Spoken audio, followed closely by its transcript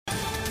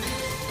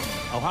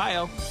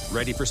Ohio,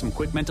 ready for some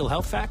quick mental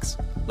health facts?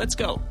 Let's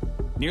go.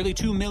 Nearly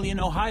 2 million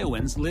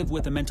Ohioans live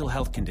with a mental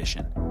health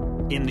condition.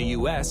 In the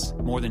U.S.,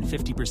 more than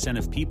 50%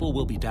 of people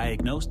will be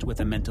diagnosed with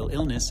a mental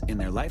illness in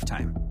their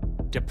lifetime.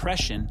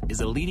 Depression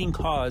is a leading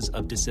cause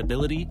of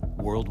disability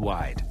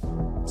worldwide.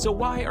 So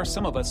why are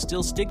some of us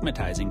still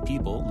stigmatizing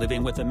people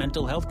living with a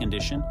mental health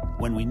condition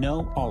when we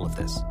know all of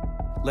this?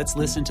 Let's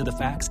listen to the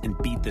facts and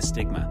beat the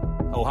stigma.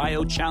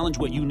 Ohio, challenge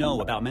what you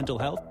know about mental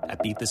health at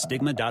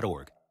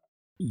beatthestigma.org.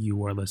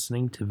 You are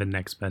listening to the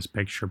Next Best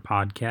Picture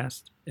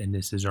podcast, and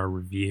this is our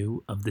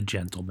review of The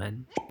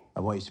Gentlemen. I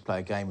want you to play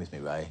a game with me,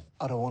 Ray.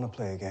 I don't want to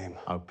play a game.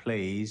 Oh,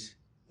 please.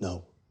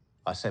 No.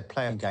 I said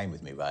play a game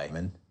with me,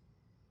 Raymond.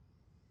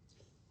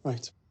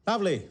 Right.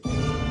 Lovely.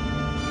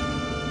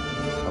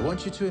 I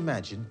want you to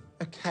imagine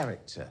a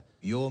character.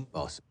 Your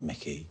boss,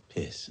 Mickey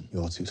Pearson.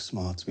 You're too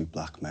smart to be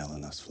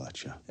blackmailing us,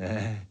 Fletcher.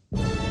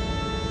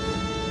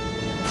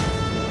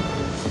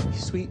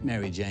 Sweet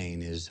Mary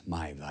Jane is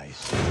my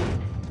vice.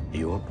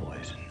 Your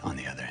poison, on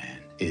the other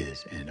hand,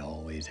 is and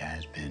always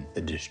has been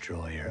the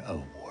destroyer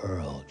of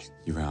worlds.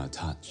 You're out of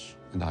touch,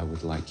 and I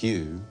would like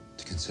you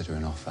to consider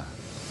an offer.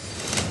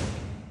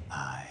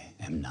 I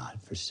am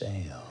not for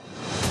sale.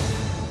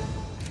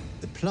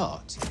 The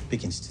plot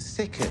begins to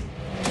thicken.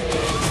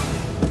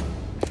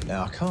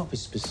 Now, I can't be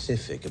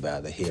specific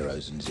about the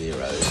heroes and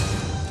zeros,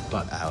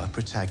 but our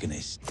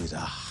protagonist is a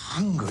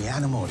hungry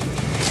animal.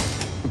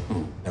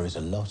 There is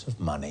a lot of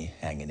money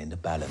hanging in the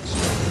balance.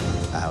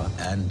 Our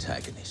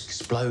antagonist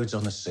explodes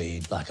on the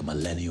scene like a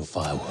millennial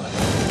firework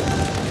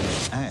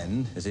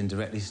and has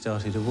indirectly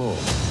started a war. I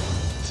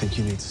think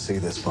you need to see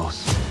this,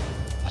 boss.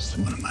 That's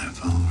one of my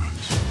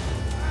phones.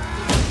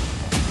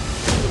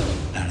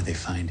 How do they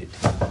find it?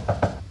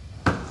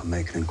 I'm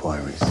making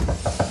inquiries.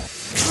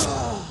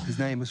 His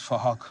name is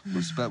Fahak.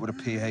 We're spelled with a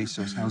PA,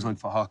 so it sounds like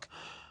Fahak.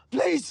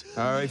 Please!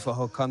 All right,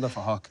 Fahak, Kanda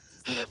Fahak.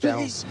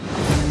 Please!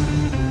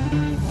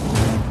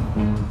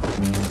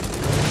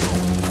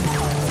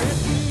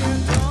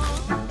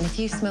 If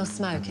you smell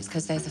smoke, it's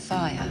because there's a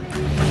fire.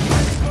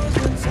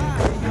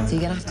 So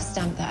you're gonna have to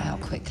stamp that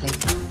out quickly.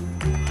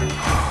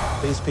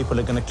 These people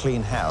are going to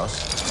clean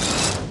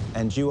house,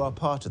 and you are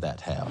part of that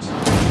house.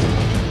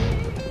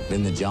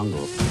 In the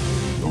jungle,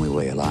 the only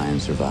way a lion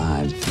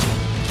survives,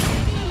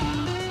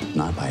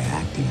 not by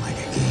acting like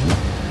a king,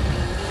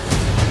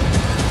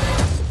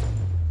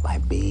 by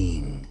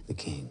being the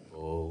king.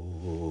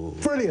 Oh.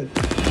 Brilliant!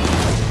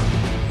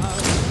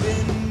 I've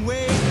been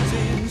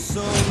waiting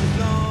so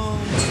long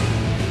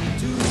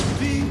to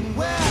be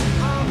where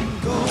I'm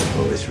going.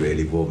 Oh, it's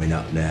really warming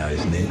up now,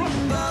 isn't it?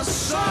 The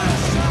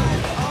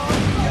sunshine on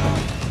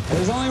your...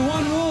 There's only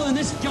one rule in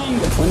this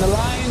jungle. When the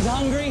lion's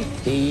hungry,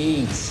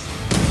 he eats.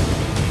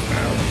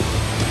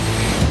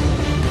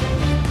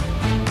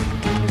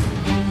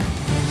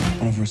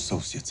 One of our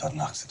associates had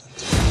an accident.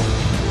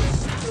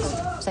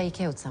 So you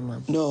killed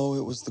someone? No,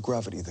 it was the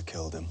gravity that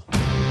killed him.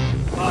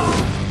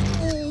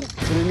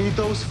 Do we need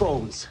those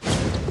phones?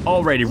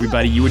 Alright,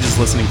 everybody, you were just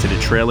listening to the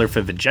trailer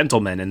for The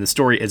Gentlemen, and the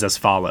story is as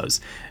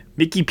follows.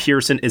 Mickey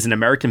Pearson is an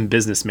American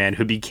businessman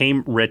who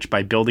became rich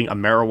by building a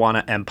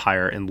marijuana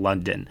empire in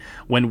London.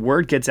 When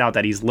word gets out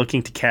that he's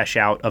looking to cash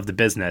out of the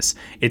business,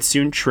 it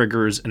soon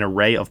triggers an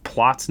array of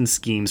plots and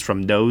schemes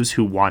from those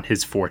who want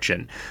his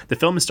fortune. The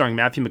film is starring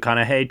Matthew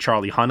McConaughey,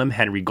 Charlie Hunnam,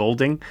 Henry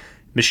Golding,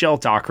 Michelle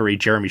Dockery,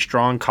 Jeremy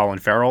Strong, Colin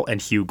Farrell,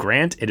 and Hugh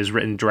Grant. It is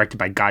written and directed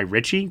by Guy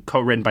Ritchie,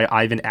 co-written by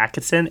Ivan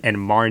Atkinson and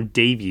Marn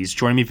Davies.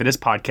 Joining me for this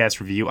podcast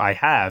review, I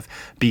have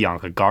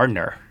Bianca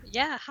Gardner.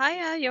 Yeah,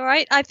 hiya, you're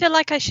right. I feel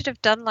like I should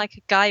have done like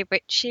a Guy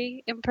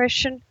Ritchie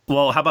impression.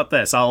 Well, how about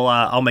this?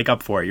 I'll make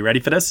up for it. You ready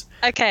for this?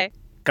 Okay.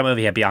 Come over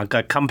here,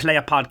 Bianca. Come play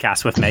a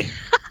podcast with me.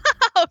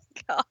 Oh,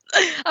 God.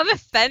 I'm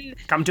offended.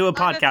 Come do a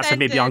podcast with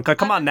me, Bianca.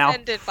 Come on now. I'm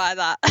offended by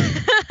that.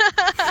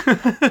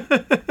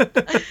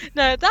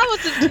 No, that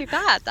wasn't too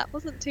bad. That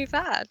wasn't too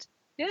bad.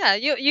 Yeah,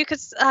 you could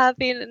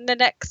be in the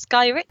next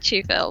Guy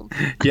Ritchie film.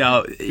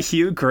 Yeah,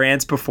 Hugh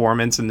Grant's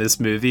performance in this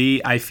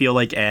movie, I feel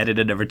like added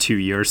another 2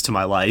 years to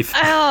my life.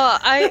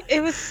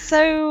 It was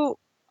so...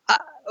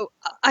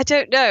 I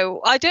don't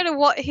know. I don't know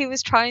what he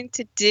was trying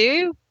to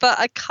do, but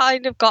I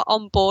kind of got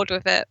on board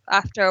with it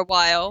after a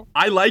while.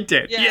 I liked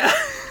it. Yeah.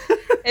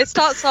 It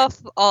starts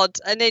off odd,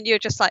 and then you're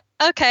just like,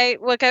 okay,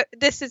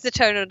 this is the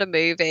tone of the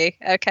movie.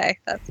 Okay,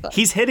 that's fine.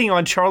 He's hitting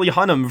on Charlie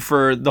Hunnam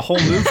for the whole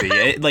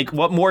movie. Like,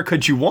 what more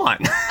could you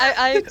want?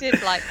 I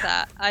did like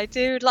that. I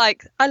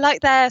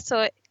like their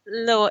sort of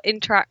little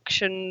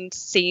interaction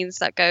scenes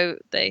that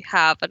they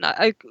have, and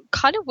I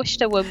kind of wish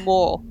there were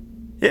more.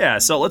 Yeah,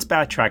 so let's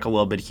backtrack a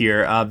little bit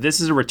here.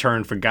 This is a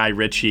return for Guy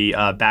Ritchie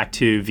back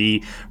to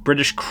the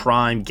British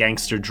crime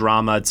gangster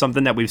drama. It's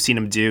something that we've seen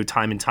him do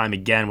time and time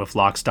again with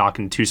Lock, Stock,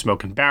 and Two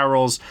Smoking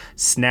Barrels,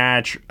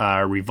 Snatch,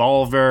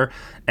 Revolver,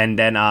 and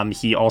then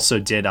he also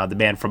did The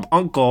Man from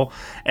U.N.C.L.E.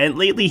 And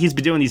lately he's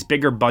been doing these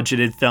bigger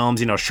budgeted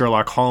films,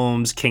 Sherlock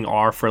Holmes, King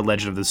Arthur,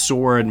 Legend of the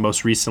Sword, and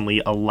most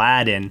recently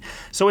Aladdin.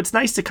 So it's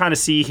nice to kind of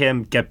see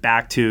him get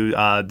back to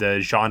the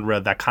genre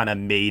that kind of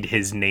made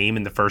his name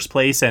in the first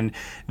place. And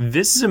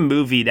this this is a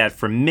movie that,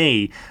 for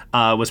me,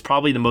 was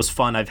probably the most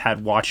fun I've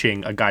had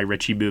watching a Guy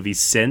Ritchie movie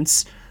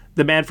since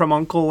The Man from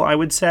U.N.C.L.E., I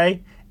would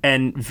say,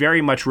 and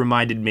very much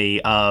reminded me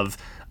of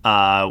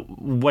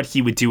what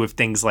he would do with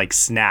things like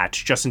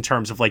Snatch, just in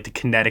terms of like the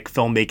kinetic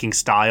filmmaking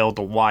style,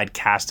 the wide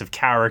cast of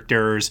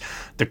characters,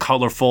 the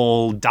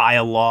colorful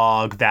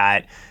dialogue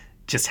that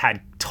just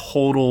had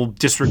total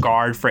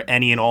disregard for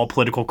any and all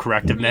political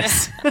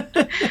correctiveness.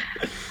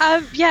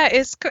 It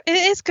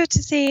is good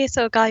to see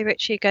sort of Guy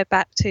Ritchie go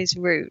back to his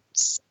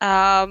roots.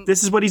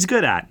 This is what he's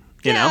good at,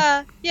 you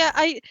know? Yeah,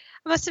 I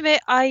must admit,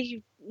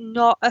 I'm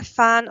not a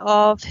fan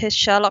of his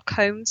Sherlock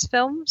Holmes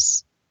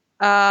films.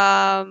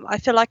 I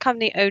feel like I'm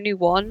the only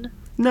one.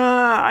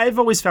 Nah, I've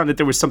always found that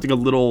there was something a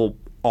little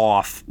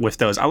off with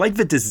those. I like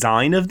the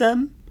design of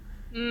them,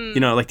 you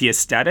know, like the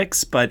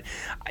aesthetics, but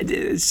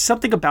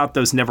something about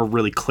those never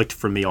really clicked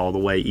for me all the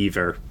way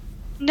either.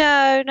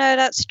 No,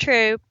 that's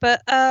true.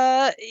 But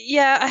Aladdin,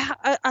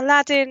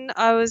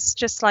 I was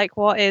just like,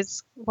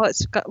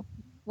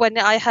 when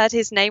I heard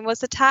his name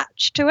was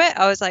attached to it,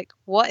 I was like,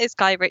 what is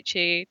Guy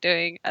Ritchie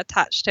doing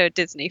attached to a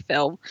Disney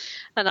film?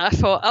 And I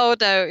thought, oh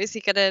no, is he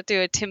going to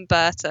do a Tim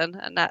Burton?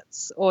 And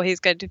that's all he's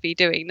going to be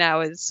doing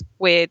now is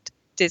weird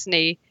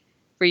Disney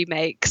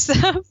remakes.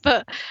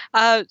 But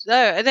no,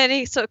 and then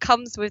he sort of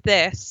comes with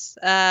this,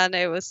 and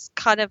it was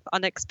kind of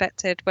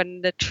unexpected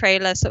when the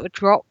trailer sort of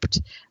dropped.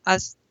 I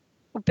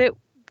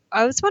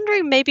was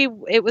wondering maybe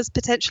it was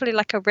potentially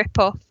like a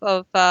rip-off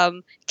of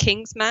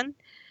Kingsman.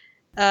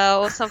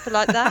 Or something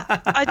like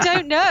that. I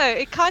don't know.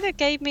 It kind of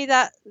gave me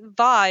that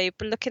vibe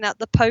looking at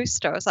the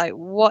poster. I was like,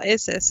 what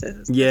is this?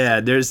 Yeah,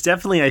 there's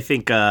definitely, I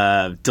think,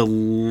 a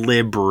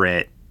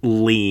deliberate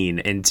lean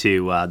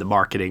into the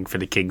marketing for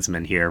the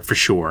Kingsman here, for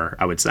sure,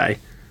 I would say.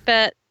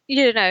 But,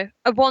 you know,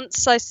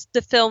 once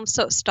the film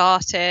sort of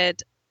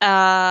started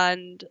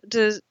and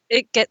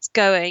it gets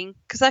going,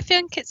 because I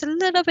think it's a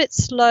little bit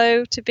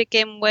slow to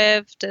begin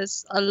with.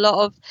 There's a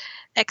lot of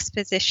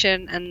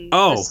exposition and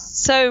there's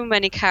so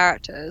many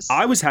characters.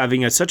 I was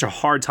having such a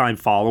hard time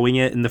following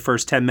it in the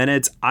first 10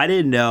 minutes. I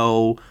didn't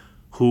know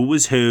who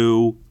was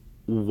who,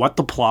 what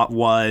the plot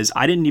was.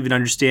 I didn't even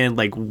understand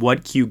like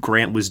what Hugh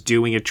Grant was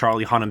doing at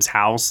Charlie Hunnam's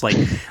house. Like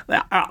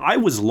I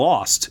was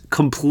lost,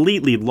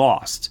 completely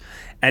lost.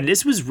 And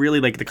this was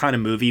really like the kind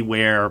of movie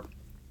where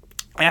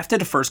after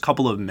the first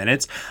couple of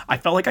minutes, I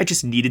felt like I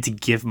just needed to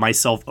give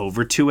myself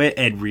over to it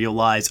and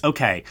realize,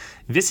 okay,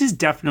 this is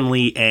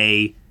definitely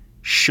a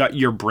shut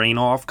your brain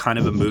off kind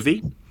of a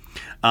movie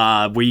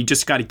where you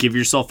just got to give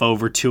yourself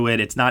over to it.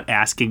 It's not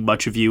asking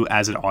much of you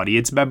as an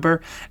audience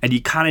member, and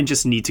you kind of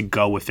just need to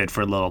go with it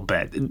for a little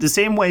bit. The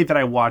same way that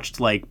I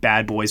watched like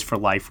Bad Boys for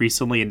Life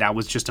recently, and that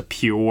was just a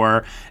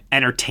pure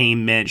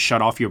entertainment,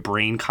 shut off your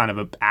brain kind of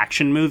an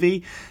action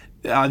movie.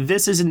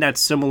 This is in that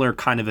similar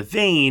kind of a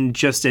vein,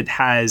 just it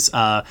has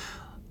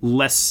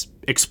less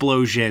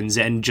explosions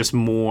and just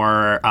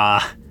more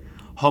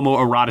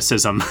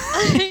homoeroticism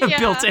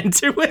built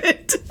into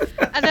it.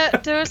 And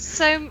there are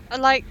some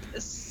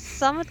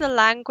of the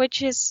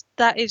languages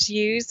that is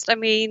used. I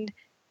mean,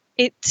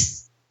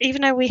 it's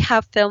even though we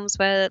have films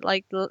where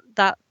like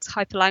that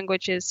type of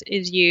language is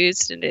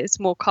used and it's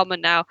more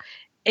common now,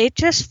 it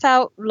just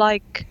felt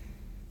like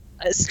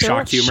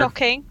still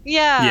shocking.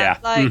 Yeah.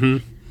 Like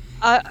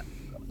I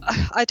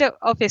don't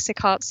obviously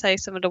can't say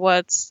some of the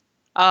words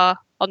on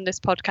this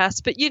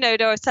podcast, but you know,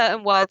 there are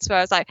certain words where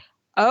I was like,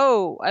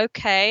 oh,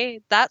 okay,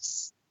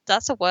 that's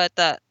a word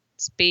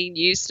that's being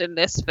used in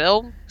this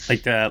film.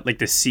 Like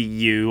the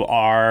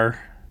C-U-R.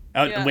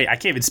 Oh, yeah. Wait, I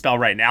can't even spell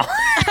right now.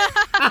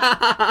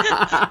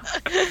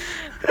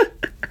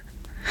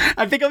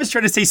 I think I was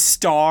trying to say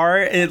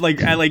star,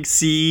 like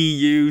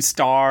C-U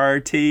star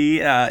T.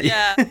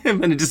 Yeah.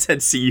 And it just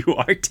said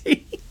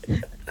C-U-R-T.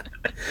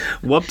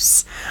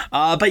 Whoops.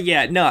 But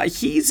yeah, no,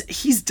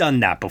 he's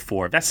done that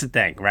before. That's the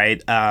thing,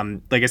 right?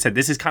 Like I said,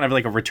 this is kind of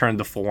like a return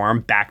to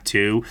form, back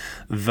to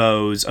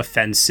those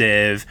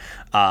offensive,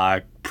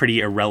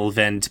 pretty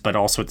irrelevant, but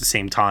also at the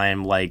same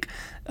time, like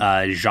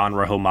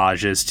genre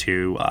homages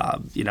to,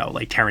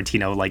 like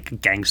Tarantino,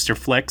 like gangster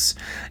flicks.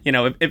 You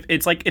know, if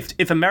it's like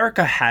if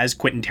America has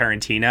Quentin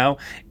Tarantino,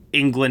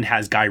 England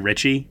has Guy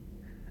Ritchie.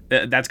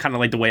 That's kind of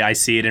like the way I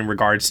see it in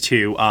regards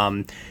to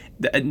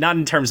not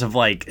in terms of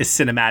like a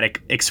cinematic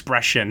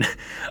expression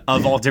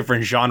of all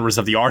different genres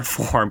of the art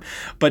form,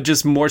 but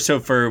just more so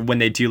for when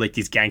they do like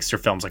these gangster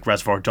films like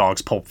Reservoir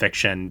Dogs, Pulp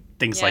Fiction,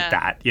 things like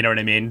that. You know what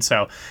I mean?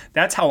 So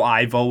that's how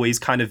I've always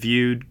kind of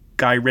viewed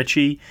Guy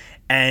Ritchie.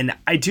 And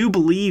I do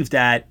believe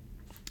that,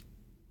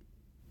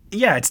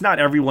 yeah, it's not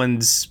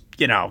everyone's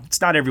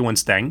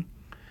thing.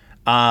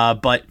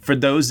 But for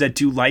those that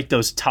do like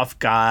those tough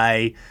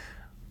guy,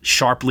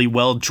 sharply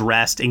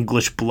well-dressed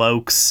English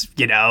blokes,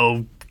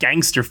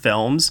 gangster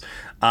films,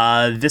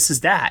 this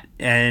is that.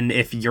 And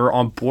if you're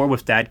on board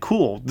with that,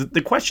 cool.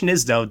 The question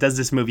is, though, does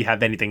this movie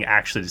have anything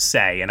actually to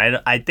say? And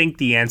I think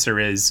the answer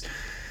is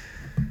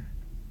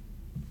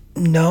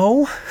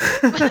no.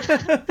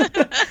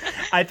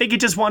 I think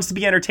it just wants to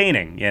be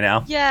entertaining,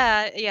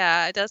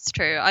 Yeah, that's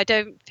true. I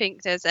don't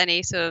think there's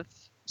any sort of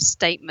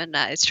statement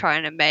that it's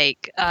trying to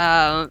make.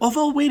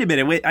 Although, wait a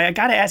minute. I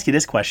got to ask you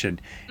this question.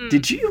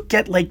 Did you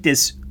get like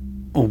this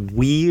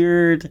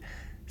weird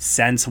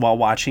sense while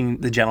watching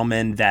The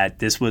Gentleman that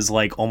this was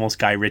like almost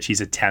Guy Ritchie's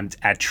attempt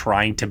at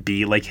trying to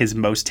be like his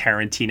most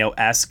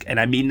Tarantino-esque? And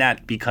I mean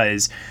that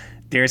because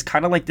there's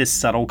kind of like this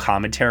subtle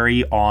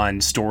commentary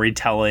on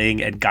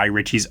storytelling and Guy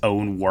Ritchie's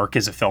own work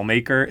as a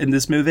filmmaker in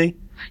this movie.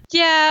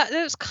 Yeah,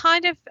 it was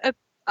kind of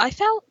I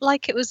felt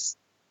like it was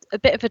a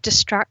bit of a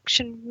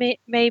distraction,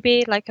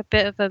 maybe like a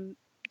bit of a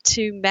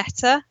too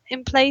meta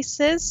in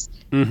places.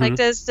 Like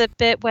there's the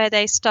bit where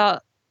they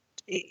start,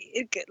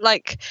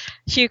 like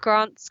Hugh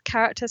Grant's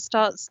character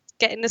starts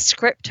getting the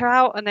script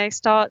out and they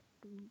start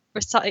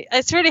reciting.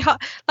 It's really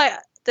hard. Like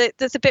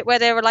there's a bit where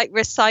they were like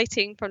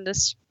reciting from the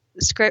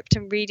script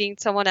and reading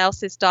someone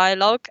else's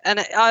dialogue, and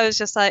I was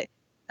just like,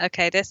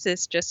 okay, this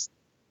is just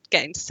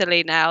getting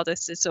silly now.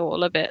 This is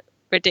all a bit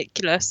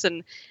ridiculous.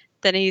 And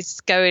then he's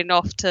going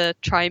off to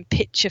try and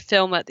pitch a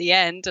film at the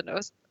end, and I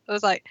was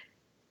like,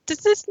 does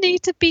this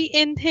need to be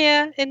in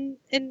here in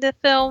the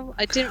film?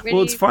 I didn't really.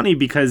 Well, it's funny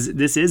because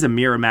this is a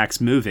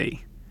Miramax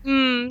movie.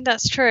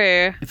 That's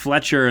true.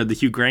 Fletcher, the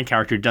Hugh Grant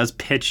character, does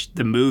pitch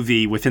the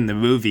movie within the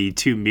movie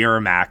to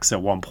Miramax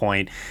at one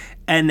point.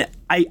 And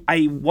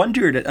I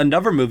wondered,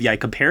 another movie I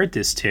compared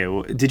this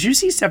to, did you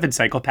see Seven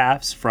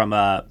Psychopaths from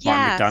Martin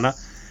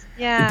McDonagh?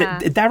 Yeah.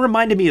 That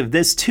reminded me of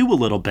this too a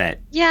little bit.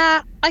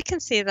 Yeah, I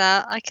can see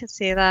that.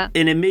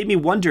 And it made me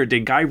wonder,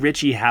 did Guy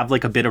Ritchie have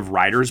like a bit of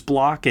writer's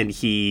block and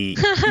he,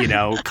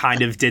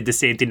 kind of did the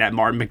same thing that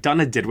Martin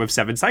McDonagh did with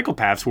Seven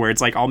Psychopaths, where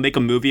it's like, I'll make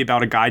a movie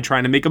about a guy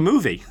trying to make a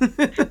movie.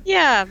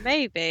 Yeah,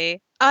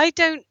 maybe. I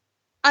don't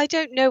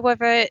know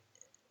whether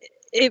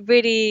it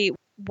really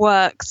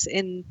works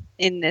in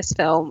this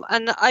film.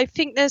 And I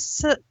think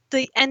there's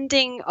the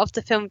ending of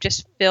the film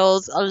just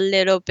feels a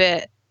little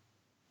bit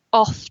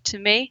off to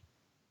me.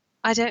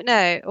 I don't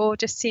know, or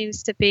just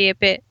seems to be a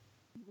bit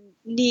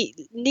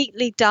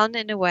neatly done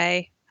in a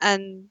way.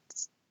 And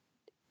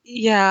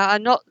yeah,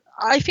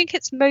 I think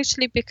it's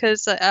mostly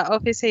because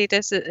obviously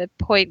there's a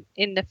point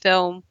in the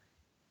film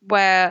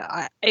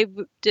where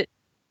it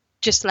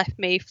just left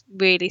me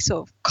really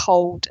sort of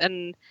cold,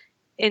 and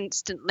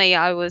instantly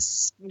I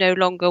was no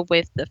longer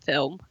with the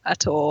film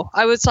at all.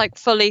 I was like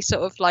fully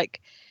sort of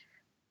like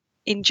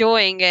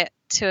enjoying it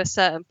to a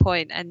certain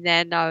point, and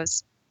then I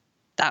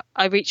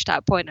reached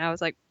that point and I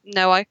was like,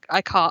 no, I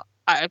can't.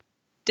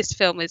 This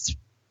film is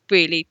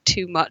really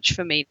too much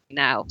for me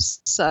now.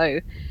 So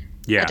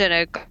yeah. I don't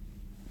know.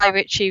 Guy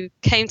Ritchie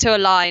came to a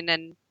line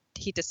and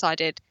he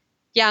decided,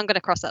 yeah, I'm going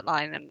to cross that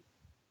line and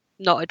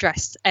not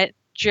address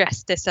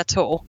this at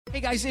all. Hey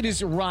guys, it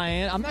is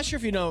Ryan. I'm not sure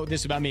if you know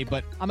this about me,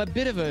 but I'm a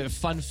bit of a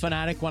fun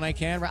fanatic when I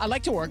can. I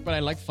like to work, but I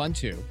like fun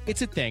too.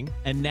 It's a thing.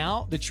 And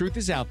now the truth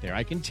is out there.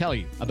 I can tell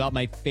you about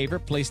my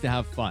favorite place to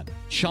have fun.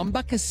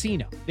 Chumba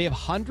Casino. They have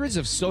hundreds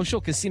of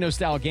social casino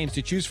style games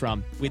to choose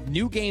from with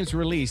new games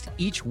released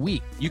each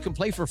week. You can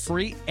play for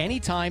free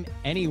anytime,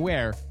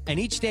 anywhere. And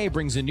each day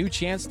brings a new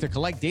chance to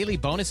collect daily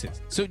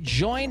bonuses. So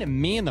join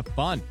me in the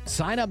fun.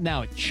 Sign up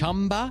now at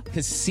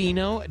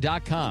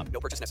ChumbaCasino.com. No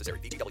purchase necessary.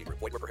 VGW.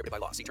 Void where prohibited by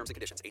law. See terms and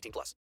conditions.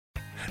 18+.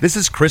 This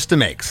is Krista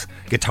Makes,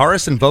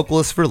 guitarist and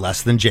vocalist for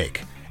Less Than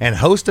Jake, and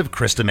host of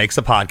Krista Makes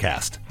a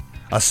Podcast,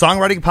 a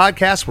songwriting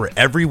podcast where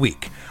every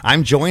week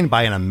I'm joined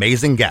by an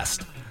amazing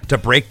guest to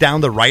break down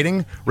the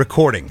writing,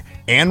 recording,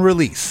 and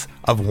release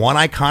of one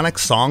iconic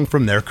song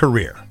from their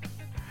career.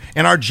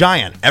 In our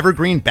giant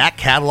evergreen back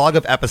catalog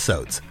of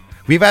episodes,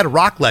 we've had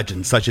rock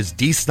legends such as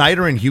Dee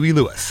Snider and Huey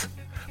Lewis,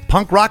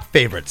 punk rock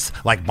favorites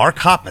like Mark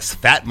Hoppus,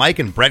 Fat Mike,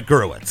 and Brett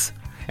Gurewitz,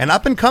 and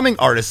up-and-coming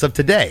artists of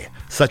today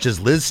such as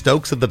Liz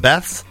Stokes of the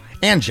Beths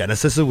and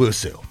Genesis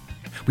Owusu.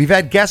 We've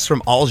had guests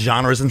from all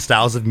genres and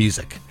styles of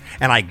music,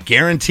 and I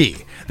guarantee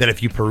that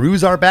if you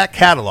peruse our back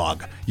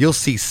catalog, you'll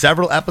see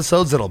several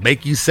episodes that'll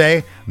make you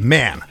say,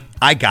 man,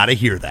 I gotta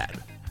hear that.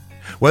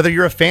 Whether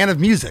you're a fan of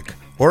music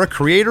or a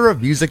creator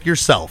of music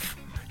yourself,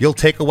 you'll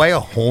take away a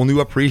whole new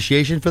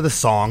appreciation for the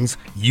songs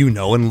you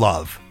know and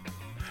love.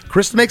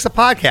 Krista Makes a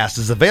Podcast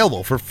is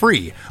available for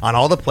free on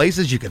all the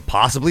places you could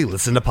possibly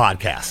listen to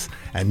podcasts,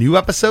 and new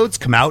episodes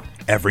come out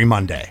every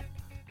Monday.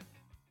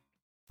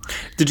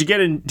 Did you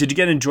get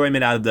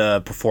enjoyment out of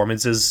the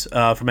performances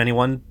from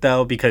anyone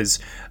though? Because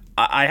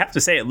I have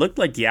to say, it looked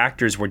like the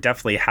actors were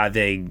definitely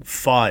having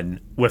fun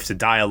with the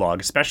dialogue,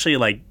 especially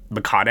like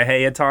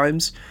McConaughey at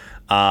times,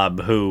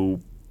 who.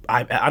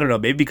 I don't know,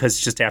 maybe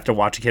because just after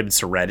watching him in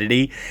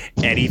Serenity,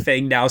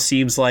 anything now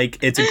seems like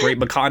it's a great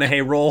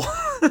McConaughey role.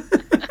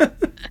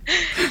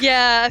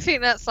 Yeah, I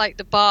think that's like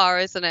the bar,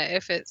 isn't it?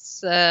 If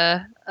it's,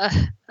 I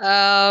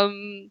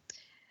don't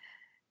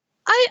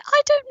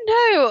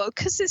know,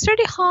 because it's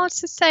really hard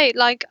to say.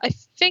 Like, I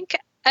think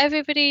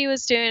everybody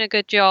was doing a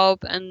good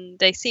job and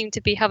they seemed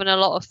to be having a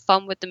lot of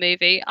fun with the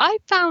movie. I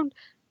found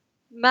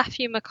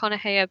Matthew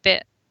McConaughey a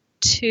bit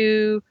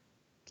too...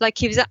 like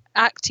he was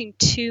acting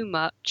too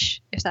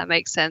much, if that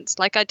makes sense.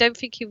 Like, I don't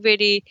think he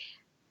really...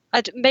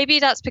 maybe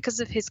that's because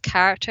of his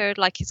character.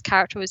 Like, his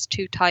character was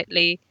too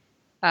tightly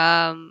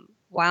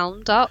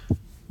wound up.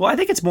 Well, I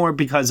think it's more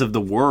because of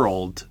the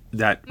world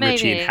that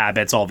Richie Maybe.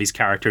 inhabits all these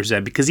characters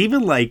in. Because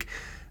even like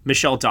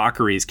Michelle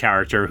Dockery's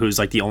character, who's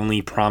like the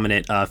only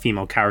prominent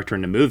female character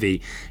in the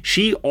movie,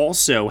 she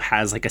also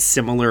has like a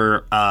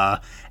similar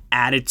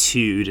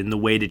attitude in the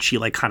way that she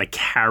like kind of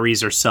carries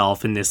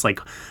herself in this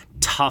like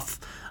tough,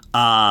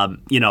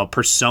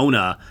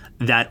 persona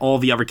that all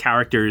the other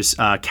characters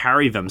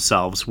carry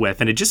themselves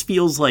with. And it just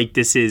feels like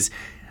this is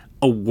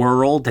a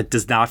world that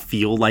does not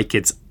feel like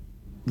it's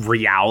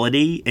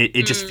reality.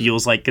 It just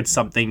feels like it's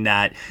something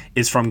that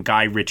is from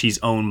Guy Ritchie's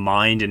own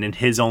mind, and in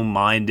his own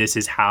mind this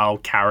is how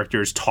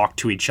characters talk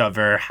to each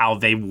other, how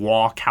they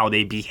walk, how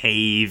they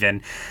behave,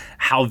 and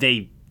how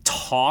they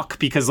talk,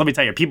 because let me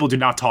tell you, people do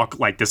not talk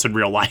like this in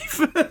real life.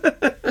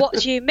 What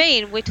do you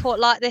mean? We talk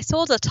like this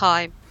all the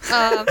time.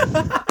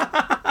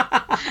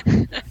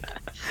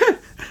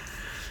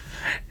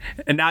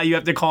 And now you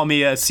have to call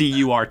me a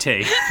CURT.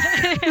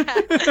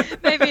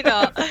 Maybe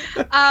not.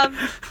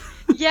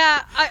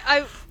 Yeah,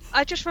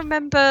 I just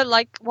remember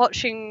like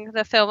watching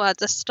the film at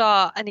the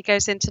start, and he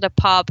goes into the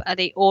pub and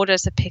he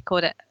orders a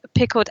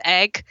pickled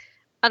egg,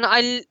 and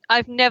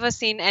I've never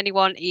seen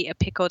anyone eat a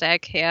pickled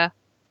egg here,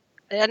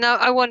 and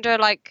I wonder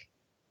like,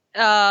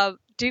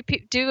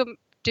 do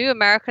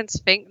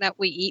Americans think that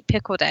we eat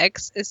pickled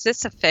eggs? Is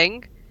this a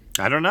thing?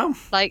 I don't know.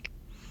 Like,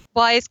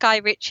 why is Guy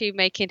Ritchie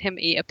making him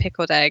eat a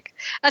pickled egg?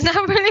 And that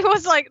really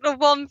was like the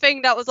one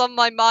thing that was on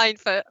my mind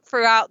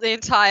throughout the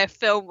entire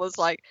film was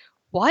like,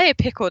 why a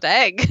pickled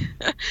egg?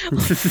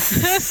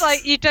 It's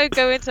like you don't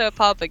go into a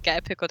pub and get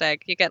a pickled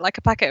egg. You get like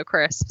a packet of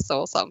crisps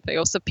or something,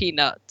 or some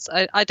peanuts.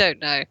 I don't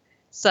know.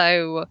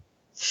 So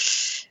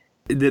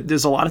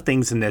there's a lot of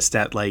things in this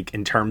that, like,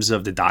 in terms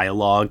of the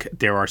dialogue,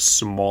 there are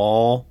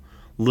small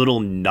little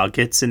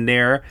nuggets in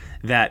there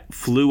that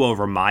flew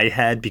over my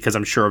head because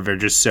I'm sure they're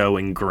just so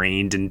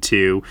ingrained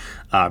into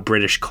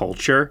British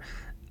culture.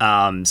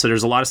 So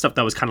there's a lot of stuff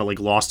that was kind of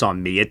like lost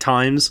on me at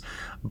times.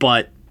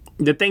 But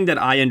the thing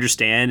that I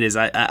understand is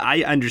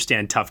I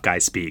understand tough guy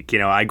speak. You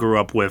know, I grew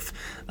up with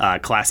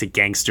classic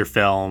gangster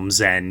films,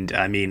 and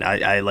I mean,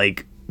 I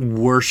like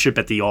worship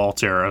at the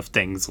altar of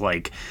things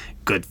like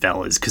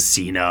Goodfellas,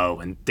 Casino,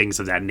 and things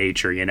of that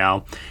nature, you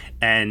know?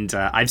 And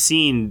I've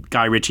seen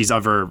Guy Ritchie's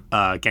other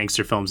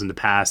gangster films in the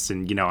past,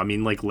 and, you know, I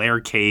mean, like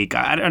Layer Cake,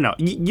 I don't know,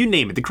 you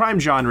name it. The crime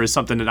genre is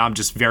something that I'm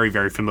just very,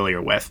 very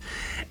familiar with.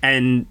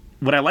 And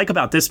what I like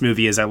about this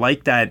movie is I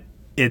like that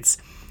it's,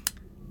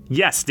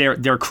 yes,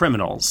 they're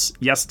criminals.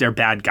 Yes, they're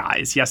bad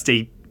guys. Yes,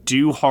 they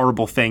do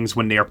horrible things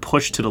when they are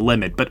pushed to the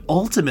limit. But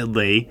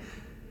ultimately,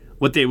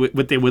 what they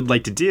would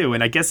like to do,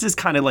 and I guess this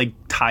kind of like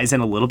ties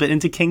in a little bit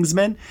into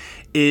Kingsman,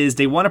 is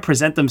they want to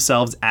present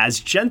themselves as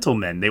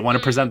gentlemen. They want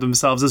to present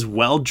themselves as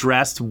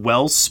well-dressed,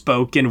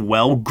 well-spoken,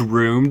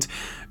 well-groomed,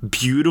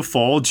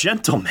 beautiful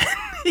gentlemen,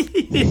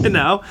 you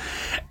know?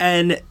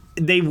 And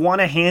they want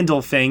to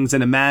handle things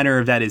in a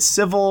manner that is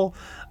civil,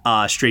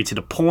 straight to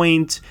the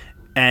point,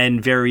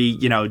 and very,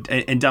 you know,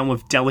 and done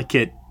with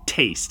delicate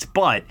taste.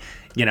 But,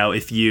 you know,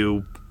 if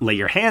you lay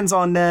your hands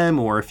on them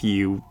or if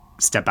you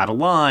step out of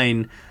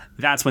line,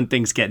 that's when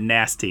things get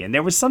nasty. And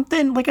there was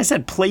something, like I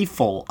said,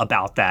 playful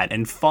about that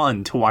and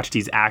fun to watch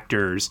these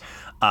actors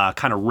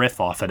kind of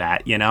riff off of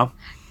that, you know?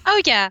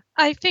 Oh, yeah.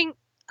 I think,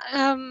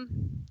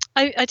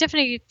 I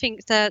definitely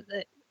think that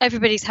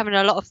everybody's having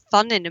a lot of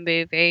fun in the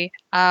movie.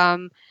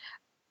 The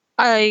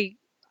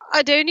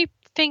only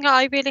thing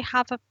I really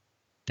have a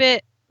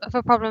bit of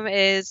a problem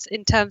is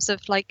in terms of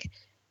like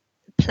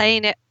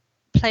overplaying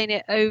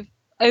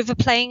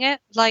it,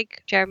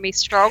 like Jeremy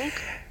Strong.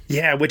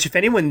 Yeah, which if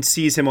anyone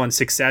sees him on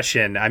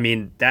Succession, I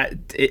mean,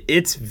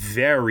 it's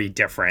very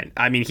different.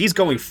 I mean, he's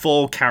going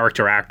full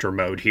character actor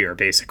mode here,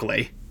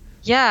 basically.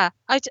 Yeah,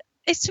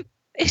 it's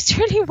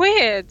really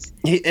weird.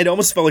 It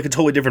almost felt like a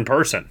totally different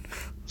person.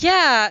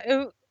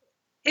 Yeah,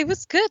 it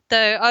was good though.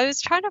 I was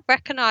trying to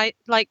recognize,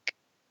 like,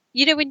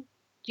 you know, when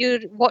you're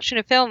watching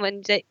a film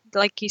and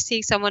like you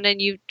see someone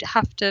and you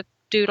have to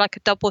do like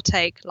a double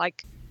take,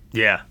 like,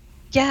 yeah,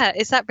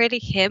 is that really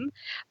him?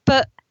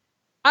 But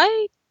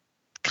I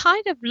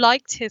kind of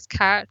liked his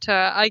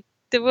character.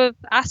 There were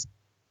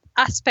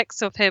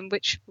aspects of him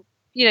which,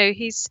 you know,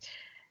 he's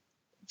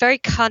very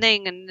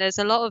cunning, and there's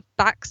a lot of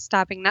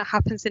backstabbing that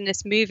happens in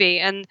this movie,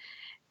 and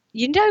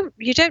you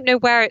don't know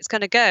where it's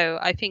going to go.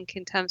 I think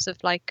in terms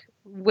of like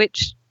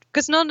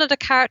because none of the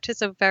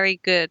characters are very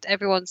good.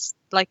 Everyone's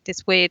like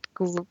this weird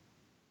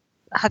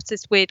have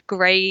this weird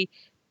grey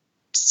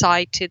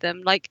side to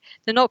them. Like,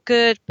 they're not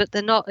good, but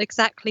they're not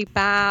exactly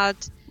bad.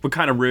 We're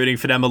kind of rooting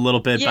for them a little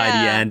bit by the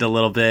end, a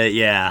little bit.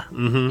 Yeah.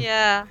 Mm-hmm.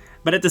 Yeah.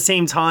 But at the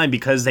same time,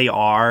 because they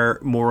are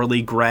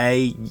morally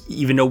gray,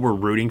 even though we're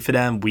rooting for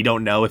them, we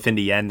don't know if in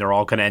the end they're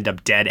all going to end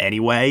up dead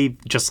anyway.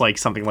 Just like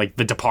something like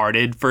The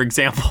Departed, for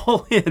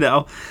example, you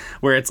know,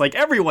 where it's like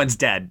everyone's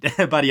dead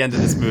by the end of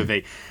this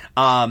movie.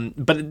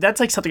 But that's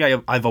like something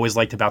I've always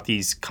liked about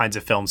these kinds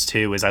of films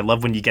too, is I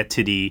love when you get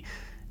to the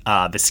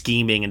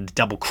scheming and the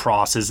double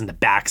crosses and the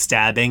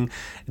backstabbing.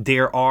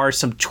 There are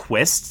some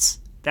twists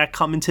that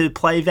come into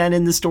play then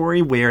in the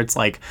story, where it's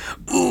like,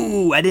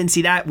 ooh, I didn't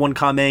see that one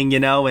coming,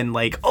 and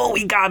like, oh,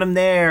 we got him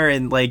there,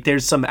 and like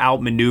there's some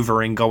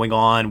outmaneuvering going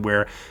on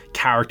where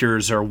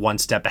characters are one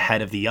step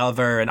ahead of the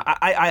other, and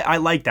I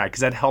like that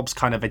because that helps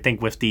kind of, I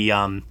think, with the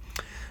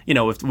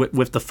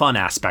with the fun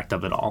aspect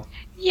of it all.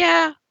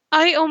 Yeah,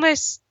 I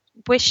almost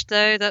wish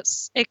though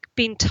that's it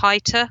been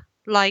tighter,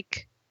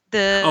 like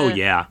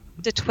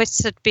the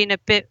twists had been a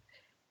bit.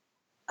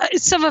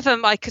 Some of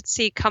them I could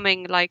see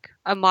coming like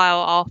a mile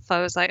off.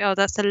 I was like, oh,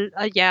 that's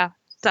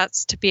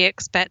that's to be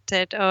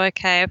expected. Oh,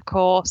 okay, of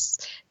course.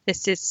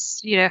 This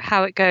is,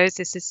 how it goes.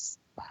 This is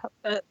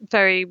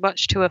very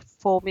much to a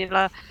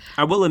formula.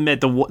 I will admit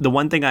the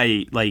one thing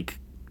I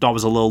thought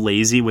was a little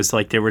lazy was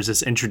like there was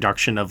this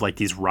introduction of like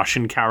these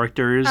Russian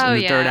characters in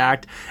the third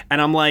act,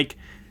 and I'm like,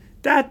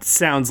 that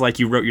sounds like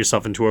you wrote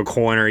yourself into a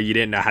corner. You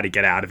didn't know how to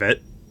get out of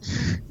it.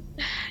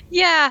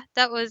 Yeah,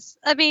 that was.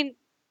 I mean,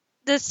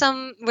 there's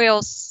some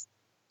real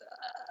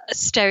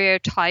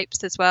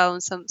stereotypes as well,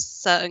 and some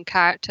certain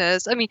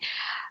characters. I mean,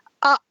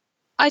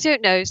 I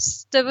don't know.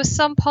 There were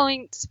some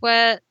points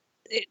where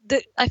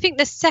I think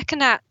the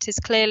second act is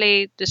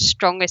clearly the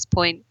strongest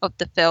point of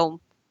the film.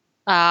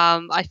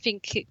 I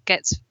think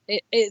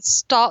it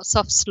starts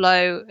off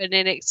slow and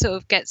then it sort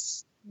of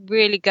gets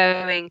really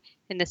going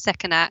in the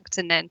second act,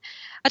 and then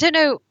I don't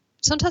know.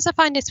 Sometimes I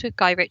find this with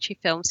Guy Ritchie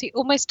films. He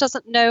almost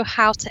doesn't know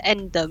how to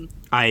end them.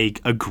 I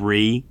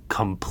agree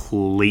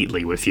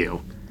completely with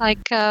you. Like,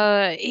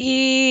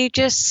 he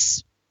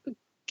gets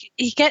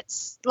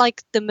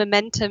like the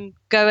momentum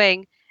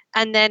going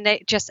and then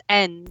it just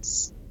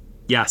ends.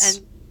 Yes.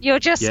 And you're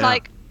just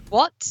like,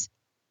 what?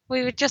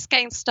 We were just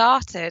getting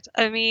started.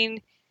 I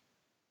mean,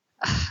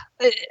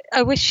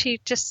 I wish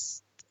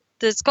there's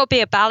got to be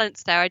a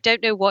balance there. I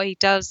don't know what he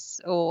does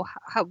or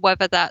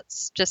whether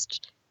that's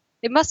just...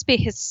 It must be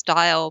his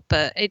style,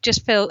 but it's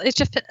just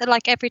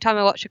like every time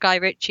I watch a Guy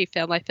Ritchie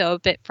film, I feel a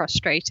bit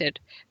frustrated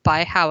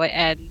by how it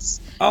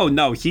ends. Oh,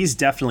 no, he's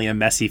definitely a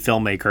messy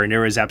filmmaker, and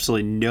there is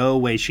absolutely no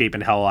way, shape,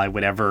 in hell I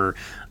would ever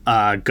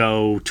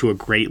go to a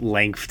great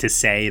length to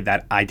say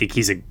that I think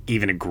he's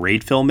even a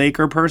great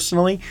filmmaker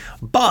personally.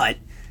 But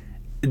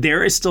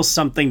there is still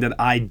something that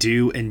I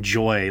do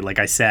enjoy, like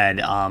I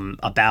said,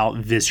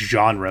 about this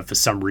genre for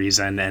some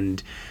reason,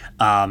 and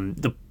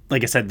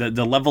like I said,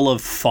 the level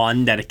of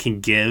fun that it can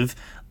give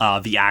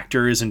the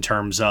actors in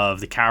terms of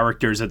the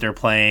characters that they're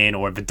playing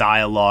or the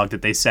dialogue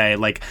that they say.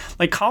 Like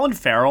Colin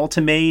Farrell,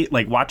 to me,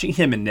 like watching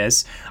him in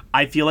this,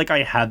 I feel like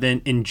I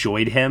haven't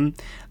enjoyed him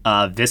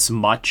this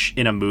much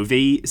in a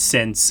movie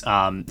since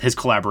his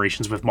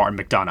collaborations with Martin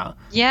McDonagh.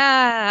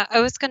 Yeah,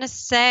 I was going to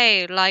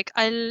say, like,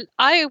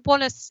 I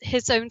want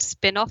his own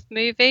spin-off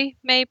movie,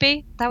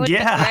 maybe. That would be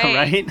great.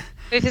 Right?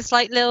 With his,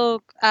 like,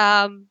 little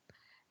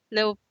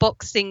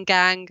boxing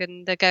gang,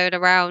 and they're going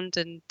around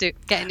and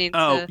getting into...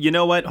 Oh, you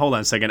know what? Hold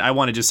on a second. I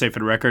want to just say for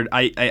the record,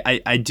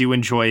 I do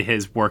enjoy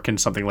his work in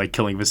something like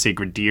Killing of a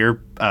Sacred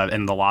Deer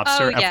and The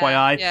Lobster,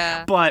 FYI.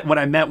 Yeah. But what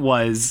I meant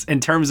was,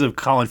 in terms of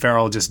Colin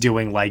Farrell just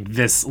doing like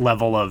this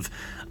level of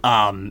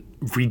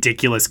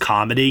ridiculous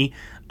comedy,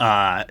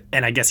 and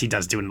I guess he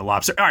does do it in The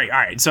Lobster. All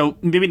right. So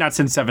maybe not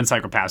since Seven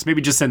Psychopaths,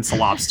 maybe just since The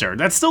Lobster.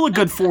 That's still a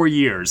good 4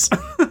 years.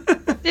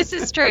 This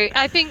is true.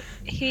 I think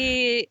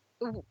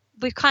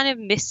we've kind of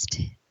missed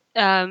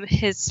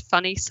his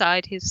funny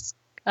side, his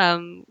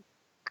comedic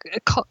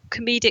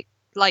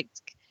like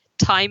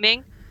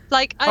timing.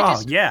 Like,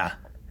 yeah.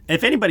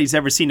 If anybody's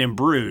ever seen In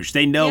Bruges,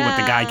 they know what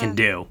the guy can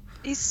do.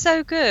 He's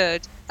so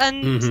good,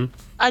 and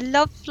I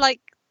love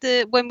like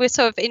when we're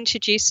sort of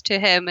introduced to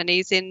him, and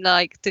he's in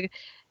like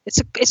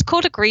it's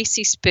called a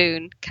Greasy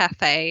Spoon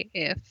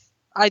Cafe.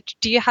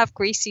 Do you have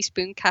Greasy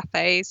Spoon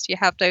cafes? Do you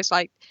have those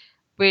like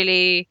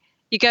really?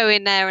 You go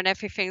in there and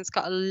everything's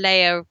got a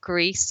layer of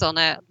grease on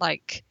it,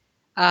 like.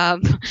 Wow.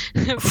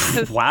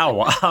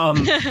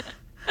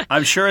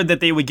 I'm sure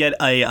that they would get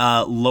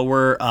a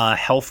lower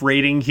health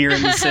rating here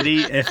in the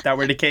city if that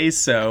were the case.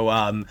 So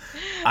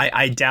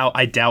I doubt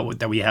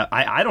that we have.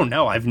 I don't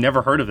know. I've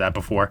never heard of that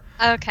before.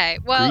 Okay,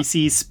 well,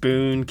 Greasy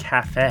Spoon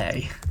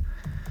Cafe.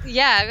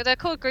 Yeah, they're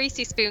called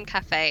Greasy Spoon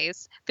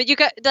Cafes, but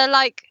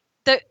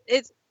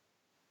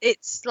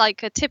it's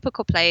like a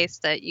typical place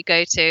that you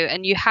go to,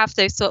 and you have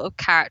those sort of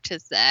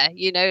characters there,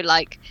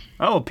 like...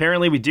 Oh,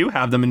 apparently we do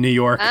have them in New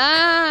York.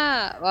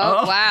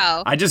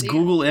 Wow. I just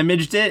Google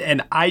imaged it,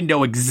 and I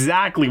know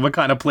exactly what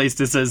kind of place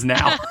this is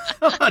now.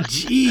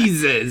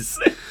 Jesus.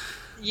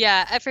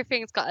 Yeah,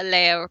 everything's got a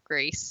layer of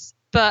grease.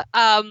 But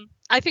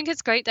I think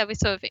it's great that we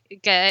sort of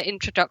get an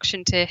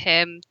introduction to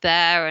him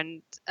there,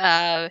 and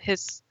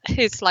his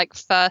like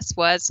first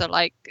words are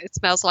like, it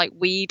smells like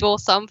weed or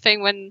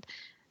something when...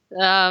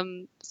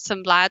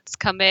 some lads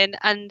come in,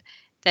 and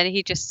then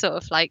he just sort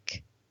of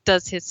like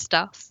does his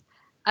stuff,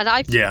 and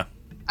I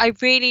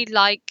really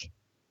like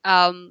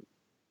how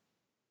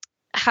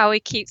he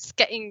keeps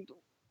getting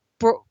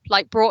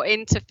brought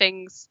into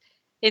things,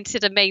 into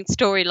the main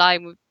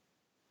storyline,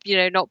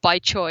 not by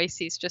choice.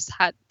 He's just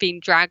been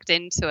dragged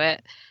into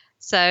it.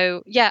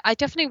 So yeah, I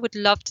definitely would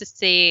love to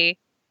see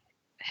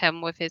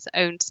him with his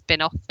own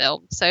spin-off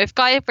film. So if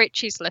Guy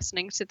Ritchie's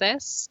listening to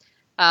this,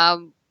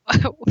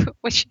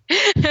 which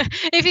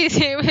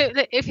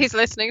if he's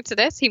listening to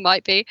this, he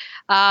might be,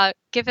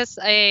 give us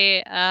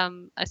a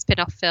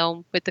spin-off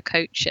film with the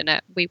coach in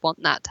it. We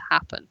want that to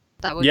happen.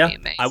 That would be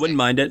amazing. I wouldn't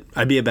mind it.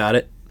 I'd be about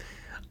it.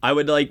 I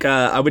would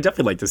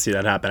definitely like to see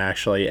that happen,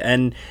 actually.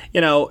 And,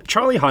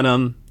 Charlie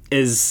Hunnam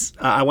is,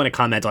 I want to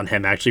comment on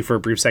him actually for a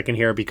brief second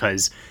here,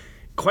 because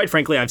quite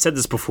frankly, I've said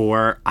this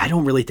before, I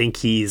don't really think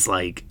he's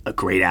like a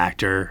great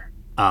actor.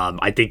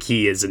 I think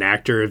he is an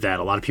actor that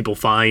a lot of people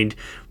find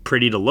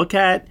pretty to look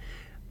at,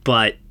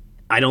 but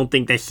I don't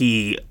think that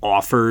he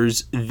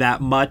offers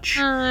that much.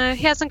 He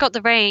hasn't got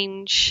the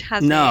range,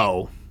 has he?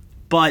 No,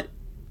 but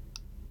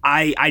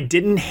I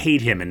didn't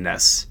hate him in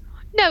this.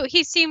 No,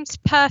 he seems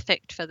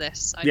perfect for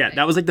this. I think.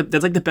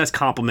 That's like the best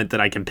compliment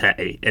that I can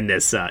pay in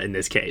this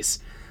case.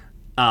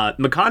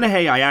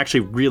 McConaughey, I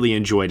actually really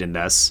enjoyed in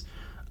this.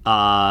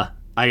 I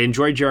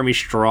enjoyed Jeremy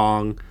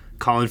Strong.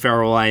 Colin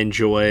Farrell, I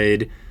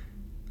enjoyed.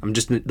 I'm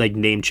just like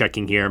name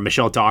checking here.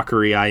 Michelle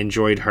Dockery, I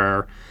enjoyed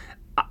her.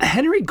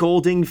 Henry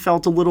Golding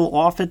felt a little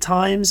off at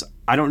times.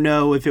 I don't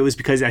know if it was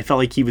because I felt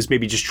like he was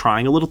maybe just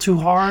trying a little too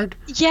hard.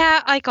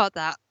 Yeah, I got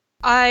that.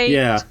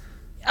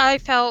 I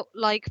felt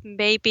like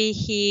maybe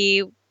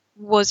he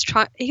was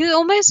trying. He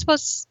almost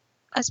was.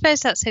 I suppose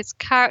that's his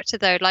character,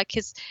 though. Like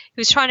he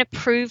was trying to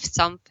prove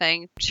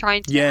something,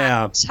 trying to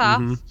act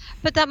tough. Mm-hmm.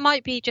 But that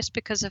might be just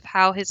because of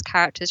how his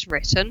character's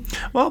written.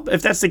 Well,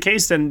 if that's the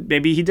case, then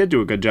maybe he did do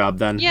a good job.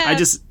 Then I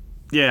just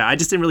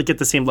didn't really get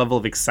the same level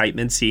of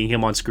excitement seeing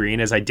him on screen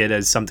as I did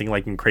as something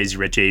like in Crazy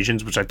Rich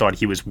Asians, which I thought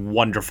he was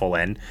wonderful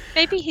in.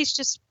 Maybe he's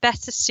just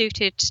better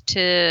suited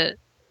to.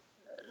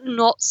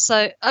 Not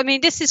so. I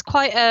mean, this is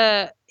quite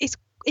a. He's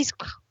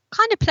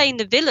kind of playing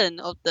the villain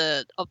of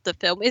the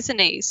film, isn't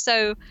he?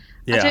 So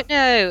I don't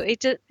know.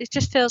 It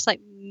just feels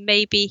like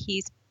maybe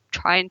he's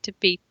trying to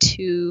be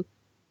too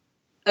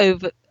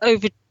over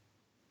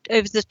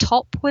the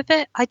top with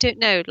it. I don't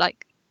know.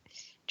 Like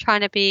trying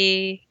to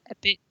be a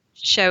bit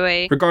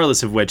showy.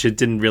 Regardless of which, it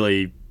didn't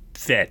really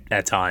fit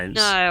at times.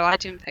 No, I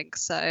didn't think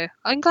so.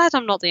 I'm glad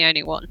I'm not the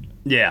only one.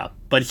 Yeah,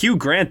 but Hugh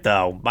Grant,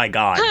 though, my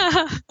God.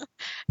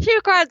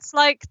 Hugh Grant's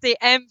like the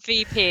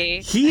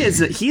MVP. He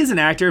is an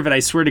actor, but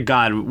I swear to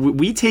God,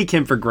 we take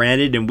him for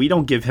granted and we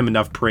don't give him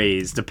enough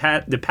praise. The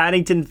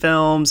Paddington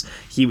films,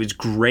 he was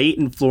great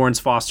in Florence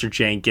Foster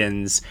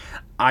Jenkins.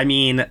 I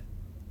mean,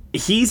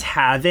 he's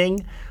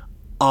having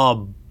a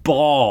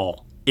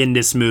ball in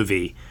this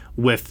movie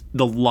with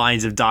the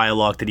lines of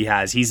dialogue that he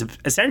has. He's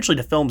essentially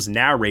the film's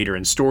narrator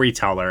and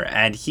storyteller,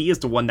 and he is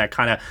the one that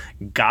kind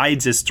of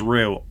guides us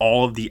through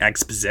all of the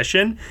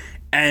exposition.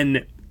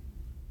 And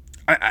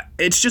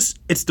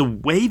it's the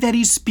way that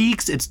he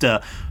speaks, it's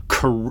the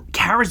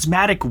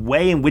charismatic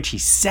way in which he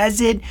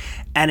says it,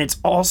 and it's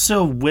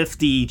also with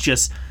the,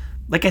 just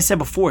like I said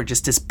before,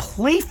 just this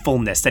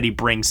playfulness that he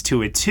brings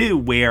to it too,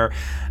 where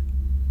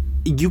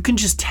you can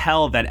just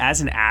tell that as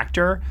an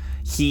actor,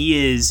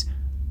 he is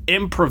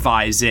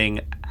improvising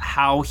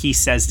how he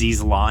says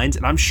these lines,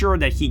 and I'm sure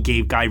that he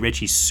gave Guy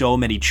Ritchie so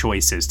many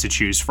choices to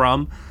choose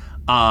from.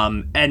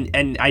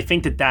 And I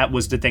think that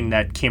was the thing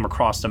that came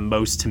across the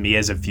most to me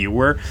as a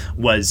viewer,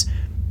 was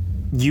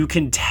you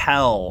can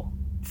tell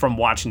from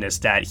watching this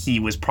that he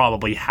was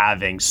probably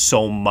having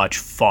so much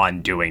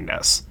fun doing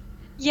this.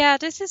 Yeah,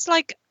 this is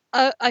like,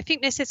 I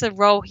think this is a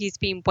role he's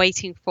been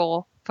waiting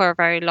for a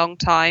very long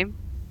time.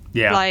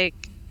 Yeah. Like,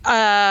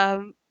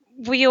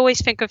 we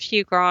always think of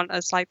Hugh Grant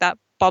as like that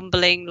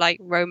bumbling, like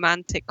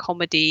romantic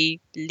comedy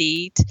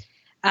lead.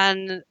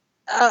 And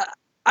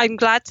I'm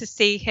glad to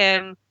see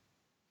him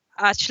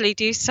actually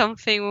do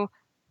something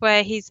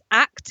where he's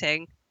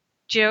acting.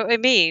 Do you know what I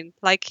mean?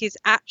 Like he's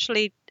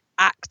actually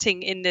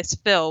acting in this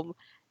film.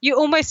 You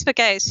almost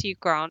forget it's Hugh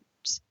Grant.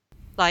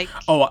 Like,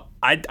 oh,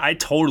 I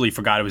totally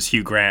forgot it was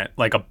Hugh Grant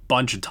like a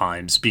bunch of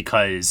times,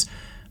 because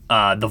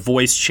the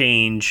voice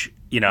change,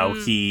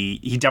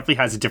 he definitely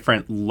has a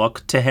different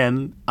look to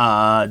him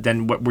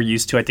than what we're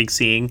used to, I think,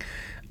 seeing.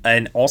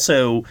 And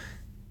also,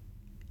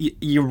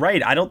 you're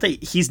right. I don't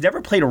think he's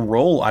never played a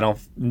role, I don't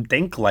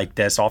think, like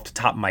this off the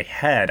top of my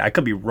head. I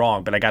could be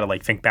wrong, but I got to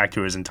think back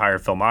to his entire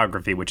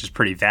filmography, which is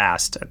pretty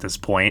vast at this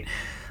point.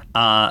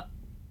 But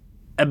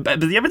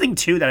the other thing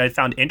too that I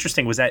found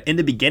interesting was that in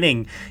the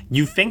beginning,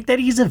 you think that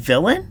he's a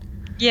villain,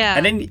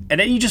 and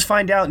then you just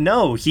find out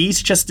no,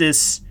 he's just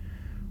this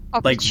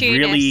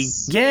really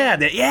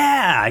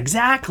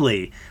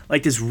exactly,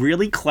 like this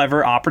really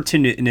clever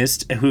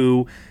opportunist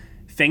who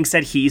thinks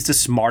that he's the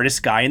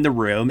smartest guy in the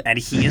room, and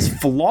he is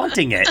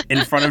flaunting it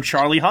in front of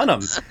Charlie Hunnam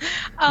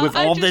with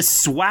all this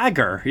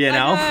swagger, I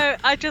know.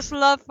 I just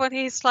love when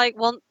he's like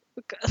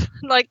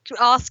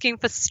asking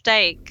for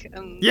steak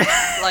and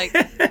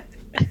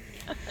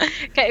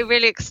getting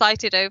really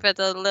excited over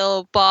the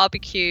little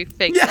barbecue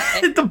thing.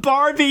 Yeah, the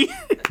Barbie.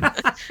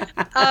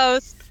 oh,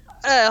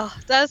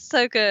 that's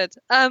so good.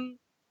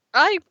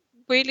 I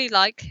really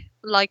like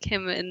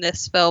him in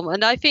this film,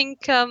 and I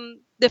think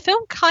the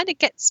film kind of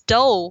gets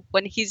dull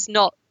when he's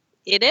not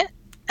in it.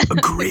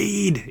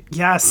 Agreed.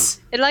 Yes.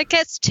 It like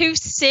gets too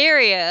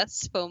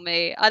serious for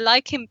me. I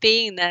like him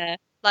being there.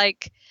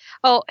 Like,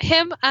 oh,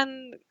 him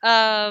and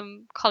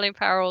Colin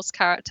Farrell's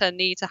character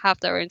need to have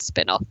their own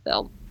spin-off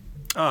film.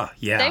 Oh,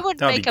 yeah. They would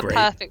that'd make be a great.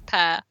 perfect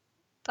pair.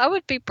 That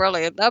would be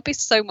brilliant. That would be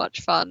so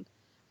much fun.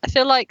 I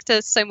feel like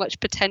there's so much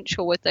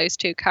potential with those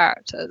two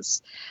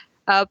characters.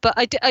 But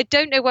I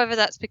don't know whether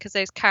that's because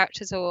those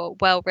characters are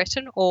well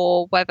written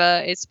or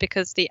whether it's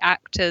because the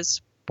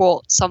actors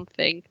brought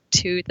something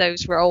to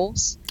those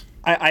roles.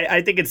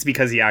 I think it's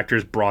because the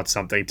actors brought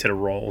something to the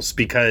roles,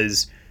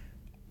 because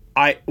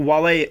I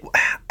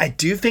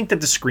do think that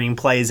the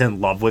screenplay is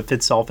in love with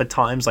itself at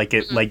times. Like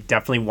it like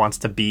definitely wants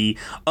to be,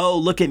 oh,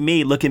 look at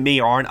me,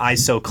 aren't I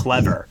so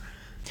clever?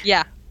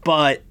 Yeah.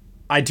 But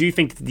I do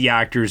think that the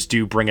actors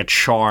do bring a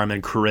charm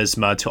and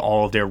charisma to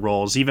all of their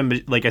roles.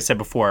 Even, like I said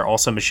before,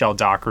 also Michelle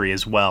Dockery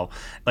as well.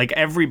 Like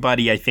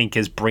everybody, I think,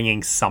 is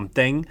bringing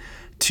something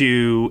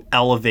to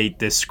elevate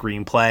this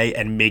screenplay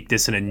and make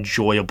this an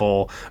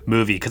enjoyable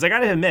movie. Because I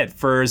gotta admit,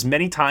 for as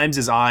many times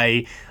as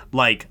I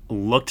like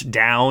looked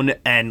down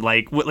and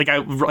I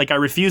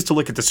refused to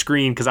look at the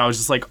screen because I was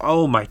just like,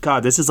 oh my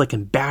god, this is like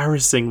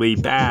embarrassingly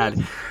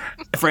bad.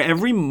 For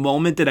every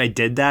moment that I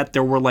did that,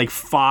 there were like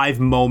 5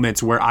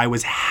 moments where I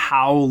was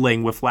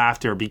howling with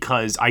laughter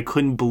because I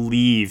couldn't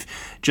believe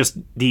just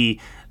the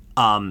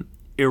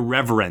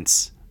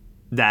irreverence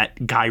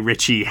that Guy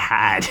Ritchie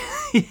had.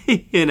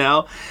 You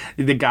know,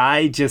 the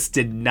guy just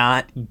did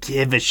not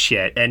give a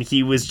shit, and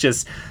he was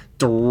just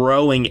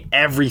throwing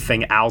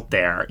everything out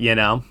there, you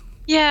know?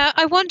 Yeah,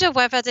 I wonder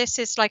whether this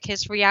is like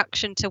his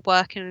reaction to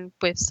working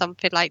with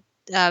something like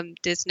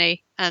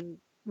Disney and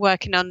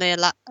working on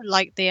the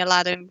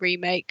Aladdin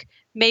remake.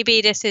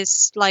 Maybe this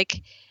is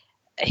like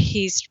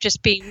he's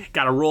just been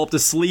gotta roll up the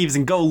sleeves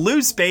and go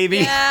loose, baby.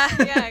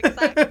 Yeah,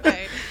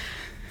 exactly.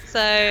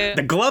 So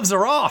the gloves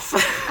are off.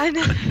 I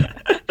know.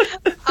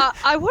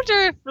 I wonder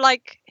if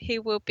like he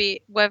will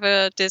be,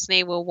 whether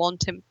Disney will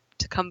want him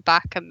to come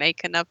back and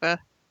make another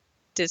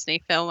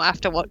Disney film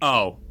after what.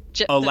 Oh,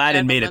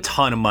 Aladdin made a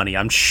ton of money.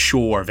 I'm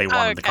sure they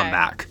want him to come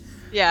back.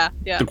 Yeah.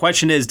 The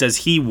question is, does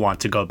he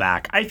want to go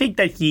back? I think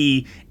that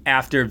he,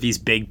 after these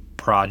big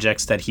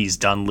projects that he's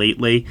done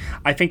lately,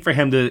 I think for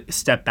him to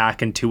step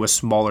back into a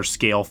smaller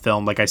scale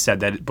film, like I said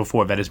that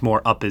before, that is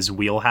more up his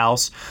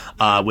wheelhouse,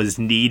 was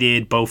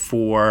needed both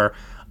for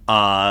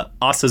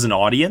us as an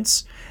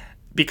audience.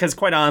 Because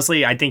quite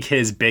honestly, I think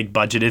his big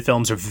budgeted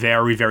films are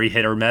very, very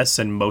hit or miss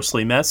and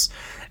mostly miss.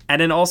 And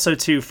then also,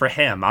 too, for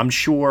him, I'm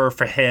sure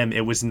for him,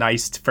 it was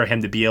nice for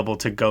him to be able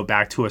to go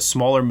back to a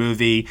smaller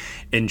movie,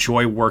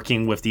 enjoy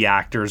working with the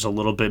actors a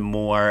little bit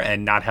more,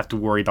 and not have to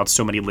worry about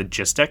so many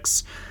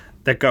logistics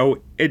that go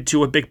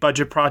into a big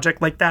budget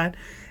project like that.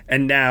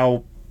 And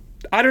now,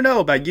 I don't know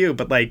about you,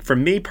 but like for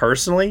me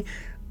personally,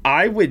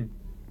 I would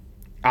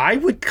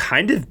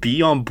kind of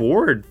be on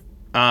board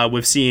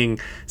with seeing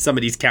some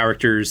of these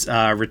characters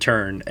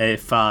return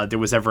if there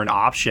was ever an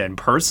option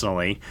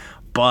personally.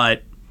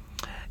 But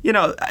you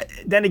know,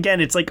 then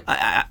again, it's like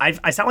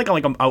I sound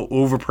like I'm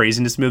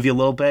overpraising this movie a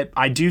little bit.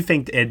 I do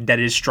think that it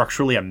is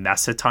structurally a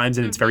mess at times,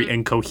 and it's very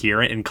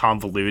incoherent and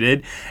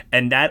convoluted,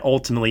 and that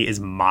ultimately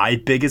is my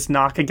biggest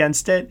knock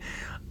against it.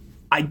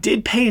 I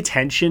did pay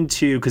attention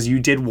to, because you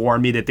did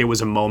warn me that there was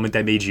a moment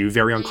that made you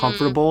very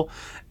uncomfortable,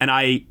 and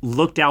I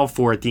looked out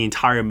for it the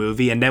entire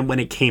movie, and then when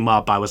it came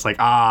up, I was like,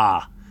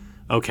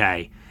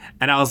 okay.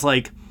 And I was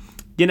like,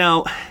 you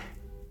know,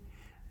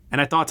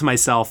 and I thought to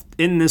myself,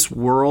 in this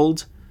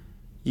world,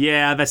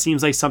 yeah, that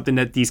seems like something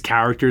that these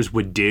characters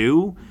would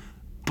do,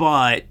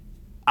 but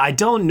I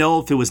don't know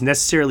if it was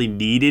necessarily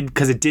needed,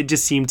 because it did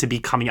just seem to be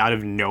coming out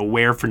of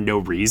nowhere for no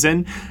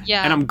reason.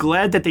 Yeah. And I'm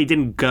glad that they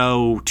didn't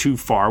go too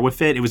far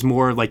with it. It was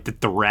more like the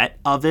threat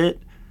of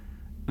it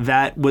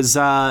that was,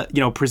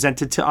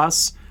 presented to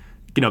us,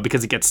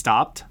 because it gets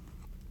stopped.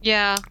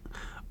 Yeah.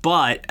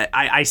 But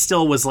I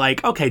still was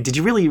like, okay, did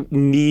you really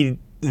need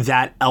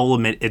that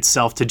element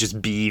itself to just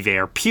be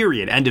there,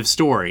 period, end of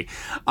story?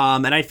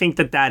 And I think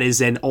that is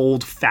an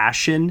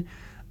old-fashioned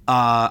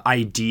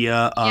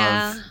idea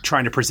of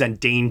trying to present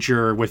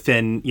danger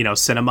within,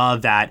 cinema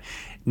that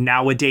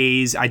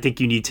nowadays I think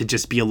you need to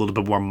just be a little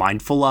bit more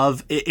mindful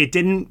of. It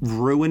didn't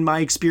ruin my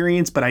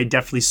experience, but I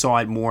definitely saw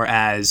it more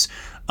as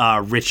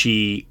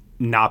Ritchie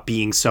not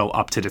being so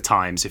up to the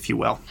times, if you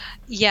will.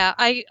 Yeah,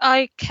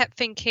 I kept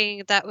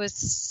thinking that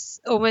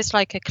was almost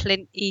like a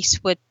Clint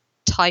Eastwood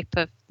type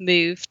of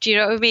move. Do you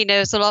know what I mean?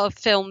 There's a lot of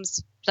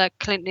films that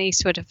Clint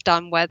Eastwood have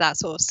done where that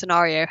sort of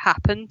scenario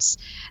happens,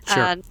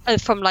 sure.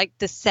 And from like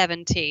the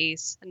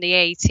 70s and the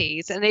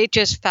 80s, and it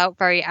just felt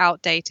very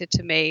outdated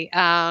to me.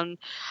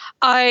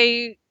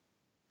 I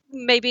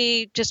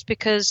maybe just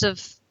because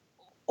of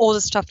all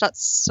the stuff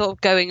that's sort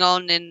of going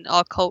on in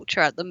our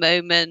culture at the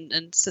moment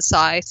and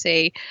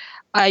society,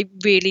 I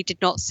really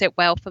did not sit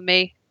well for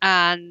me.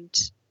 And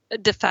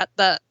the fact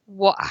that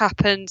what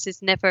happens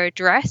is never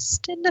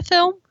addressed in the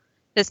film.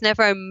 There's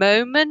never a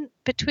moment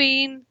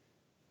between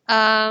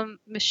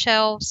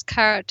Michelle's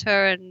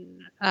character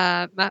and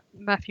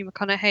Matthew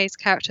McConaughey's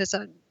characters.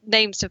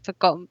 Names have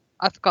forgotten.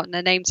 I've forgotten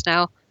their names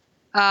now.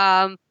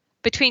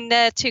 Between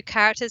their two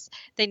characters,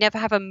 they never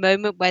have a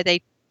moment where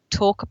they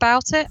talk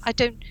about it. I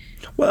don't.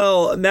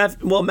 Well,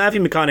 Matthew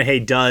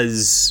McConaughey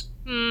does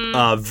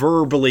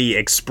verbally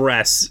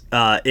express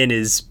in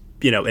his,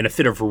 in a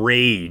fit of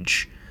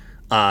rage,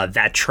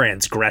 that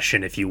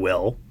transgression, if you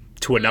will,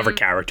 to another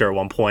character at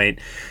one point.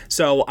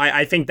 So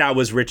I think that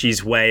was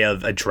Richie's way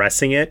of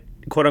addressing it,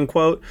 quote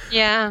unquote.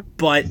 Yeah.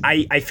 But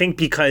I think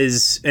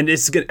because, and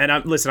it's good, and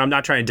I'm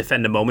not trying to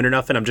defend the moment or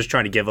nothing. I'm just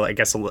trying to give, I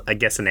guess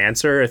an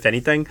answer, if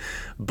anything.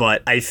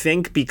 But I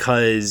think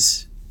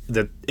because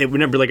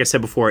remember, like I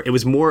said before, it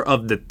was more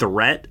of the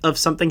threat of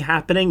something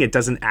happening. It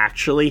doesn't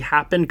actually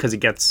happen because it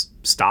gets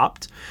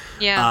stopped.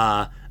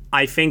 Yeah.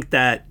 I think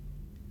that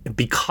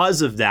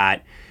because of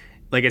that,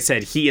 like I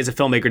said, he as a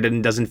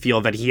filmmaker doesn't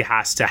feel that he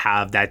has to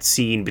have that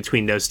scene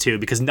between those two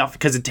because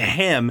to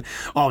him,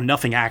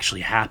 nothing actually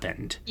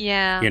happened.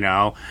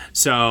 Yeah.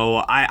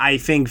 So I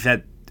think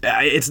that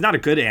it's not a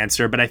good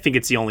answer, but I think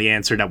it's the only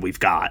answer that we've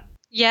got.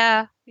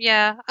 Yeah.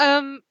 Yeah.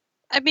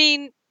 I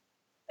mean,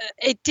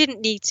 it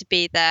didn't need to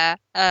be there.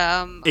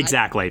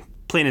 Exactly.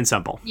 Plain and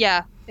simple.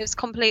 Yeah. It was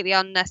completely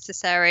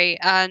unnecessary,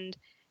 and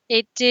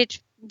it did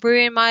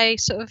ruin my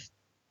sort of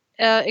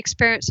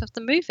experience of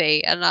the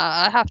movie, and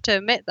I have to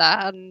admit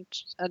that and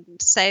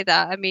say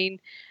that. I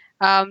mean,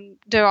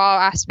 there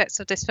are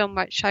aspects of this film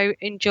which I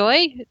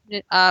enjoy.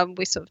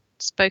 We sort of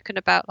spoken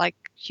about like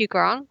Hugh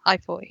Grant. I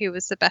thought he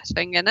was the best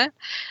thing in it.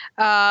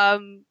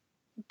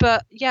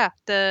 But yeah,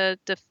 the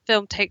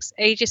film takes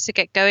ages to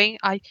get going.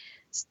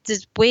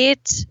 There's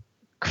weird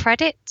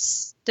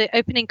credits. The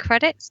opening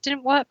credits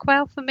didn't work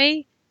well for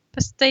me,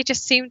 but they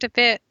just seemed a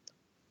bit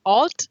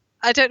odd.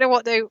 I don't know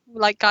what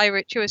Guy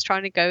Ritchie was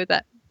trying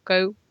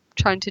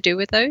to do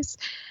with those.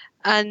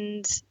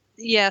 And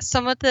yeah,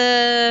 some of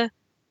the,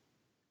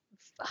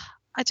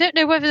 I don't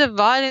know whether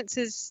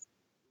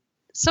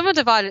some of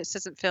the violence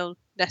doesn't feel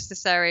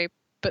necessary,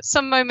 but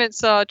some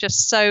moments are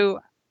just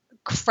so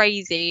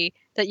crazy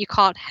that you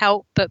can't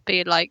help but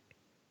be like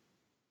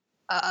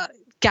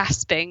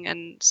gasping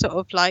and sort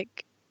of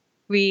like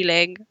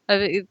reeling.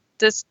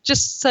 There's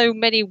just so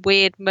many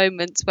weird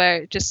moments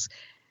where it just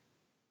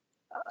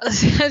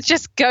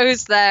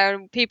goes there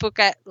and people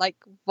get like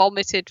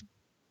vomited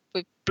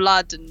with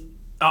blood and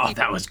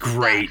that was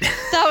great.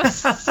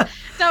 That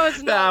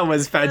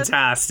was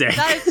fantastic.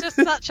 That is just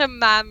such a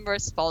man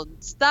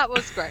response. That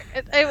was great.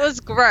 It was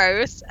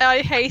gross. I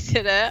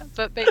hated it,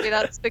 but maybe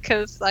that's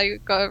because I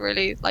got a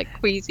really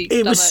queasy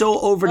stomach. It was so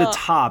over the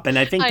top, and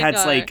I think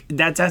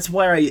that's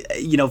where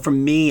for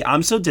me,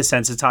 I'm so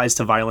desensitized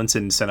to violence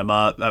in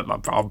cinema.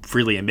 I'm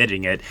really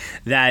admitting it.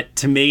 That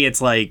to me,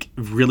 it's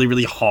really,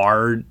 really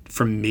hard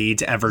for me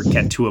to ever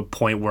get to a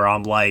point where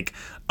I'm like,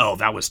 oh,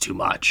 that was too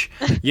much,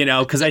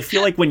 because I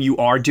feel like when you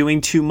are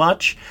doing too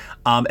much,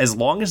 as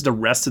long as the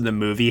rest of the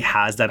movie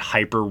has that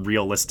hyper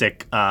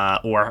realistic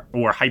or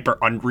hyper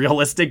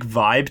unrealistic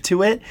vibe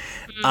to it,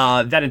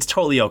 then it's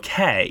totally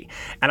okay.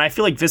 And I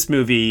feel like this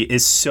movie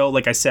is so,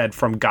 like I said,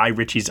 from Guy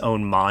Ritchie's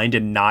own mind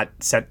and not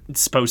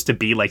supposed to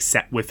be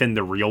set within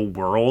the real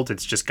world.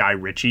 It's just Guy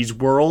Ritchie's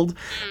world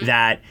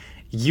that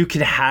you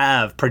can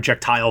have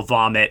projectile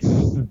vomit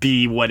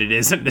be what it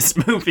is in this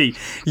movie.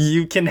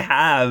 You can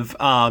have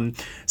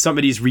some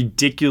of these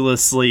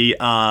ridiculous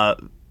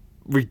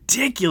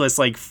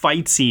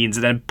fight scenes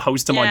and then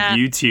post them on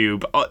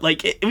YouTube.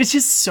 It was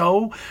just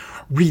so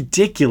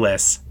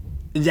ridiculous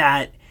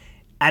that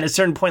at a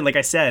certain point, like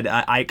I said,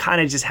 I kind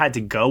of just had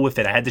to go with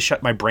it. I had to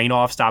shut my brain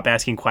off, stop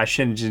asking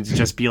questions, and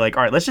just be like,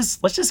 all right, let's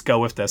just go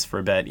with this for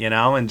a bit,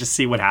 and just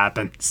see what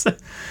happens.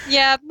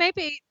 Yeah,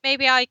 maybe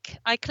I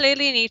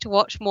clearly need to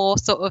watch more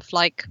sort of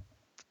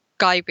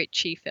Guy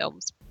Ritchie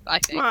films, I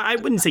think. Well, I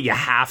wouldn't say you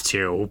have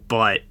to,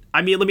 but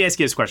I mean, let me ask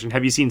you this question.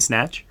 Have you seen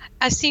Snatch?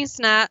 I've seen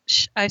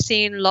Snatch. I've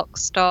seen Lock,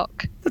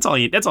 Stock. That's all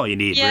you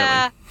need,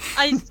 really.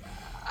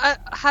 I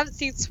haven't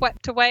seen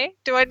Swept Away.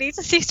 Do I need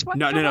to see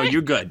Swept Away? No,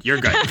 you're good.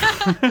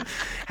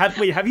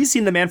 Have you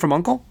seen The Man from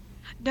U.N.C.L.E.?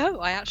 No,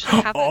 I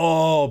actually haven't.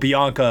 Oh,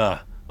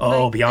 Bianca.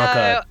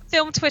 Bianca.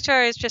 Film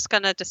Twitter is just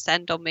going to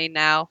descend on me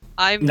now.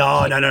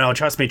 No.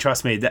 Trust me.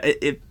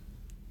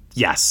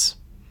 Yes.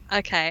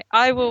 Okay,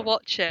 I will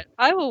watch it.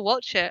 I will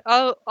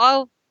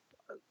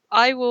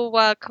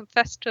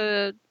confess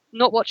to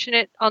not watching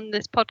it on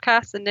this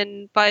podcast, and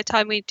then by the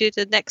time we do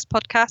the next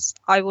podcast,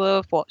 I will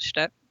have watched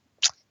it.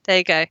 There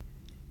you go.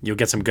 You'll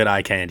get some good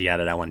eye candy out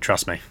of that one,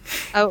 trust me.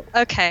 Oh,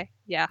 okay.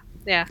 Yeah.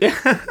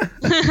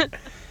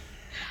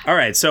 All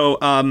right, so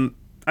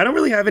I don't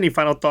really have any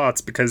final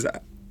thoughts because I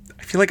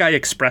feel like I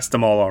expressed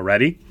them all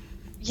already.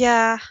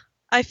 Yeah,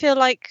 I feel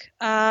like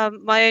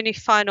my only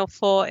final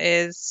thought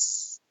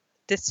is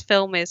this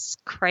film is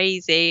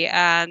crazy,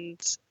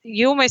 and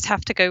you almost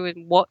have to go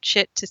and watch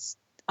it to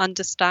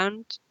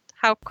understand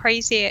how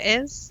crazy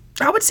it is.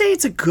 I would say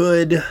it's a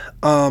good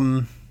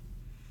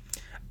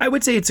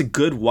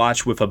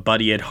watch with a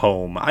buddy at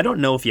home. I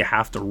don't know if you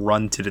have to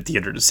run to the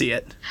theater to see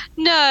it.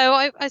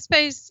 No, I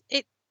suppose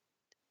it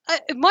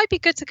might be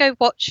good to go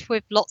watch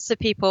with lots of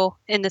people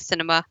in the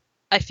cinema.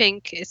 I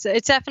think it's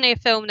definitely a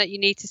film that you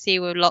need to see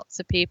with lots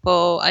of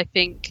people. I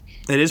think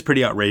It is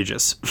pretty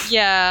outrageous.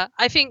 yeah,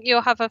 I think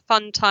you'll have a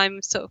fun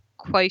time sort of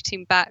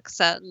quoting back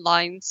certain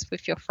lines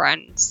with your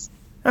friends.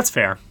 That's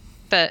fair.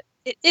 But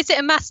is it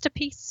a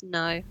masterpiece?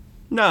 No.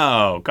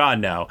 No, God,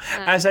 no.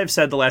 As I've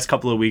said the last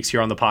couple of weeks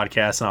here on the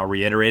podcast, and I'll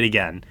reiterate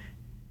again,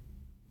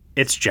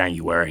 it's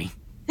January.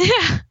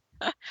 Yeah.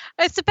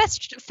 It's the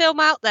best film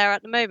out there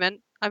at the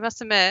moment, I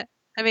must admit.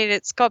 I mean,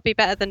 it's got to be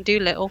better than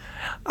Dolittle.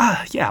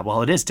 Yeah,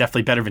 well, it is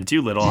definitely better than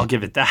Dolittle. I'll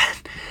give it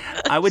that.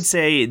 I would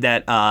say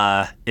that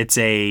it's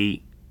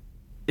a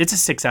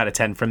 6 out of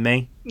 10 from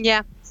me.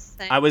 Yeah.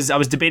 I was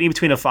debating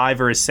between a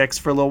 5 or a 6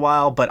 for a little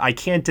while, but I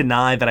can't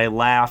deny that I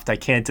laughed. I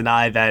can't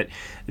deny that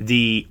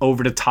the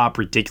over-the-top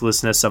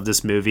ridiculousness of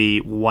this movie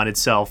won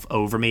itself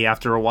over me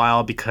after a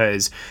while,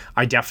 because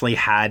I definitely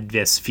had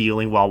this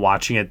feeling while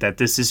watching it that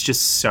this is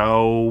just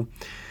so...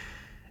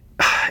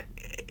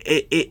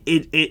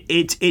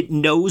 It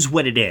knows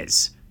what it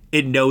is.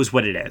 It knows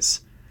what it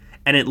is.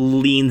 And it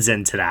leans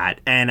into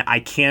that. And I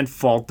can't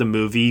fault the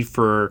movie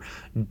for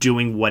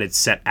doing what it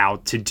set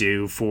out to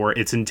do for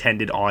its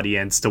intended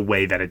audience the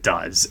way that it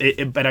does.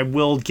 But I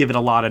will give it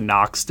a lot of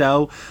knocks,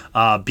 though,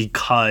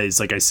 because,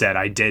 like I said,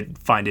 I did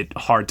find it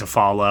hard to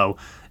follow.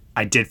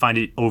 I did find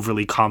it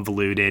overly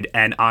convoluted.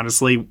 And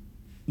honestly,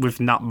 with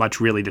not much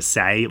really to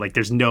say, like,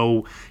 there's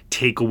no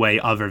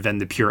takeaway other than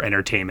the pure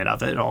entertainment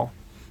of it all.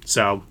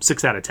 So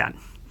 6 out of 10.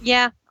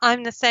 Yeah,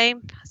 I'm the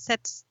same. I said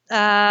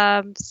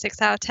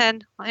 6 out of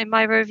 10 in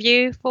my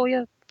review for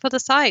the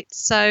site.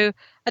 So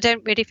I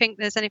don't really think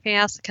there's anything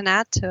else I can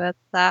add to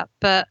that.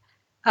 But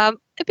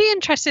it'd be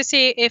interesting to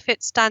see if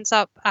it stands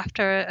up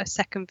after a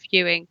second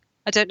viewing.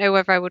 I don't know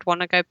whether I would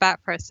want to go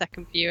back for a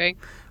second viewing.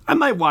 I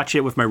might watch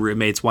it with my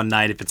roommates one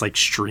night if it's like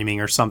streaming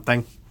or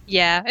something.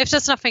 Yeah, if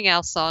there's nothing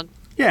else on.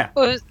 Yeah.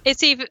 Or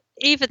it's either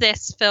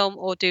this film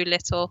or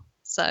Dolittle.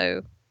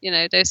 So,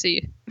 those are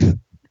you.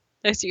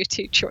 Those are your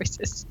two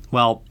choices.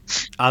 Well,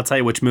 I'll tell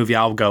you which movie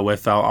I'll go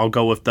with. I'll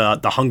go with the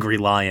Hungry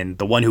Lion,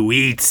 the one who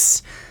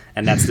eats,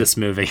 and that's this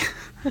movie.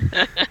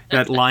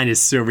 That line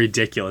is so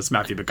ridiculous,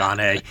 Matthew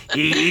McConaughey.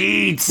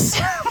 He eats!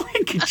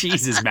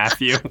 Jesus,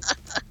 Matthew.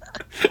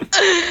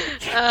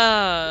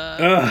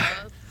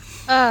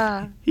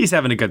 He's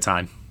having a good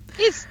time.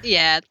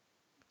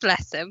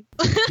 Bless him.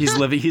 He's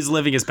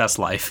living his best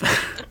life.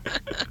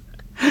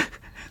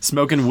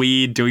 Smoking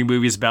weed, doing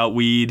movies about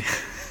weed.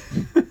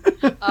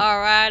 All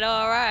right.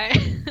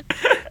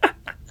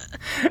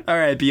 All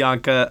right,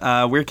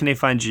 Bianca, where can they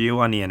find you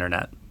on the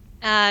internet?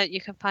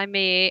 You can find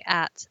me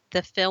at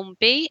The Film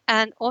Bee,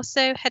 and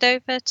also head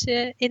over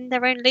to In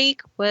Their Own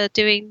League. We're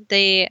doing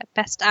the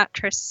Best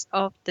Actress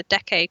of the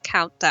Decade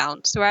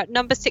countdown. So we're at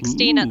number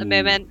 16 at the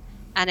moment,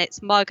 and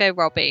it's Margot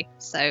Robbie.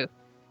 So,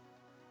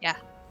 yeah.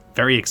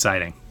 Very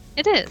exciting.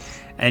 It is.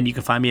 And you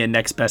can find me at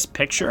Next Best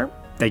Picture.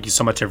 Thank you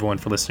so much, everyone,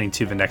 for listening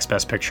to the Next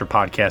Best Picture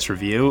podcast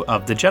review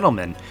of The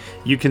Gentleman.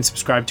 You can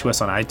subscribe to us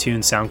on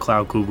iTunes,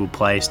 SoundCloud, Google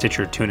Play,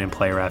 Stitcher, TuneIn,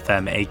 Player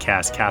FM,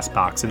 Acast,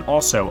 CastBox, and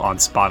also on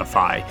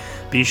Spotify.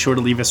 Be sure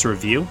to leave us a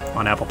review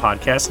on Apple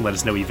Podcasts and let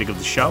us know what you think of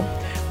the show.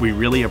 We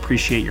really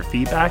appreciate your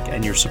feedback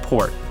and your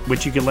support,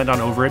 which you can lend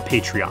on over at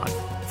Patreon.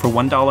 For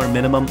 $1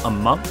 minimum a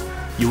month,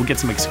 you will get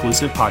some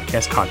exclusive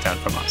podcast content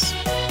from us.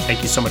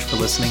 Thank you so much for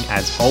listening,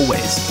 as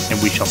always,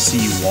 and we shall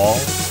see you all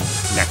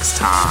next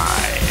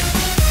time.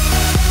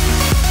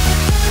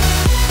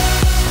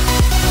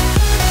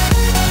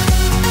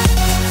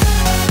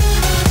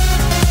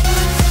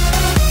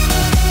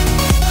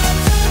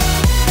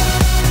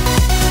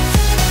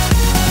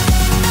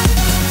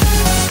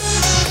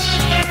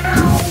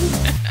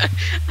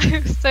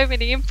 So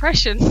many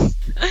impressions.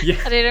 Yeah.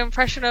 I did an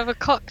impression of a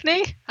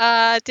Cockney.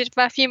 Did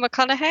Matthew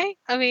McConaughey.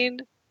 I mean,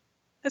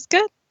 it's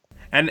good.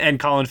 And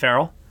Colin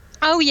Farrell.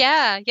 Oh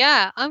yeah.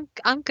 I'm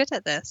good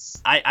at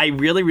this. I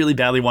really, really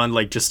badly want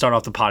to just start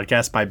off the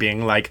podcast by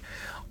being like,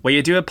 will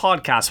you do a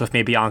podcast with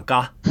me,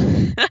 Bianca?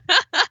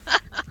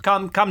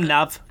 Come,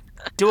 Nev.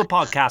 Do a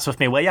podcast with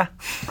me, will ya?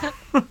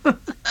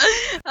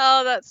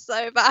 Oh, that's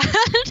so bad.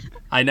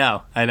 I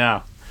know.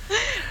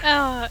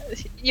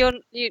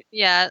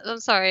 Yeah, I'm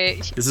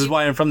sorry. This is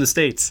why I'm from the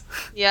States.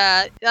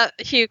 Yeah,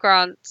 Hugh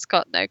Grant's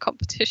got no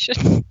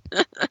competition.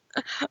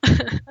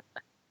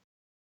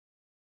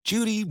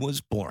 Judy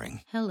was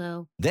boring.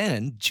 Hello.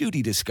 Then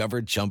Judy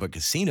discovered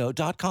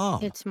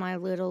ChumbaCasino.com. It's my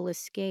little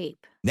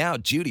escape. Now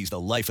Judy's the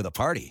life of the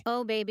party.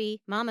 Oh,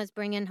 baby, mama's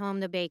bringing home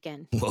the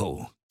bacon.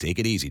 Whoa, take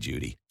it easy,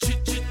 Judy.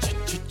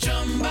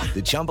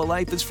 The Chumba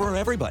life is for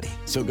everybody.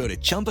 So go to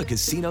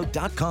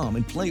ChumbaCasino.com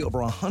and play over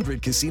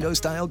 100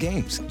 casino-style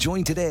games.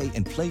 Join today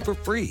and play for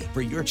free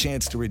for your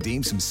chance to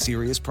redeem some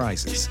serious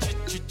prizes.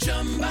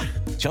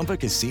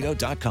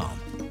 ChumbaCasino.com.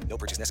 No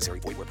purchase necessary.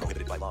 Void where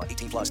prohibited by law.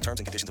 18+ terms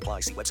and conditions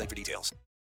apply. See website for details.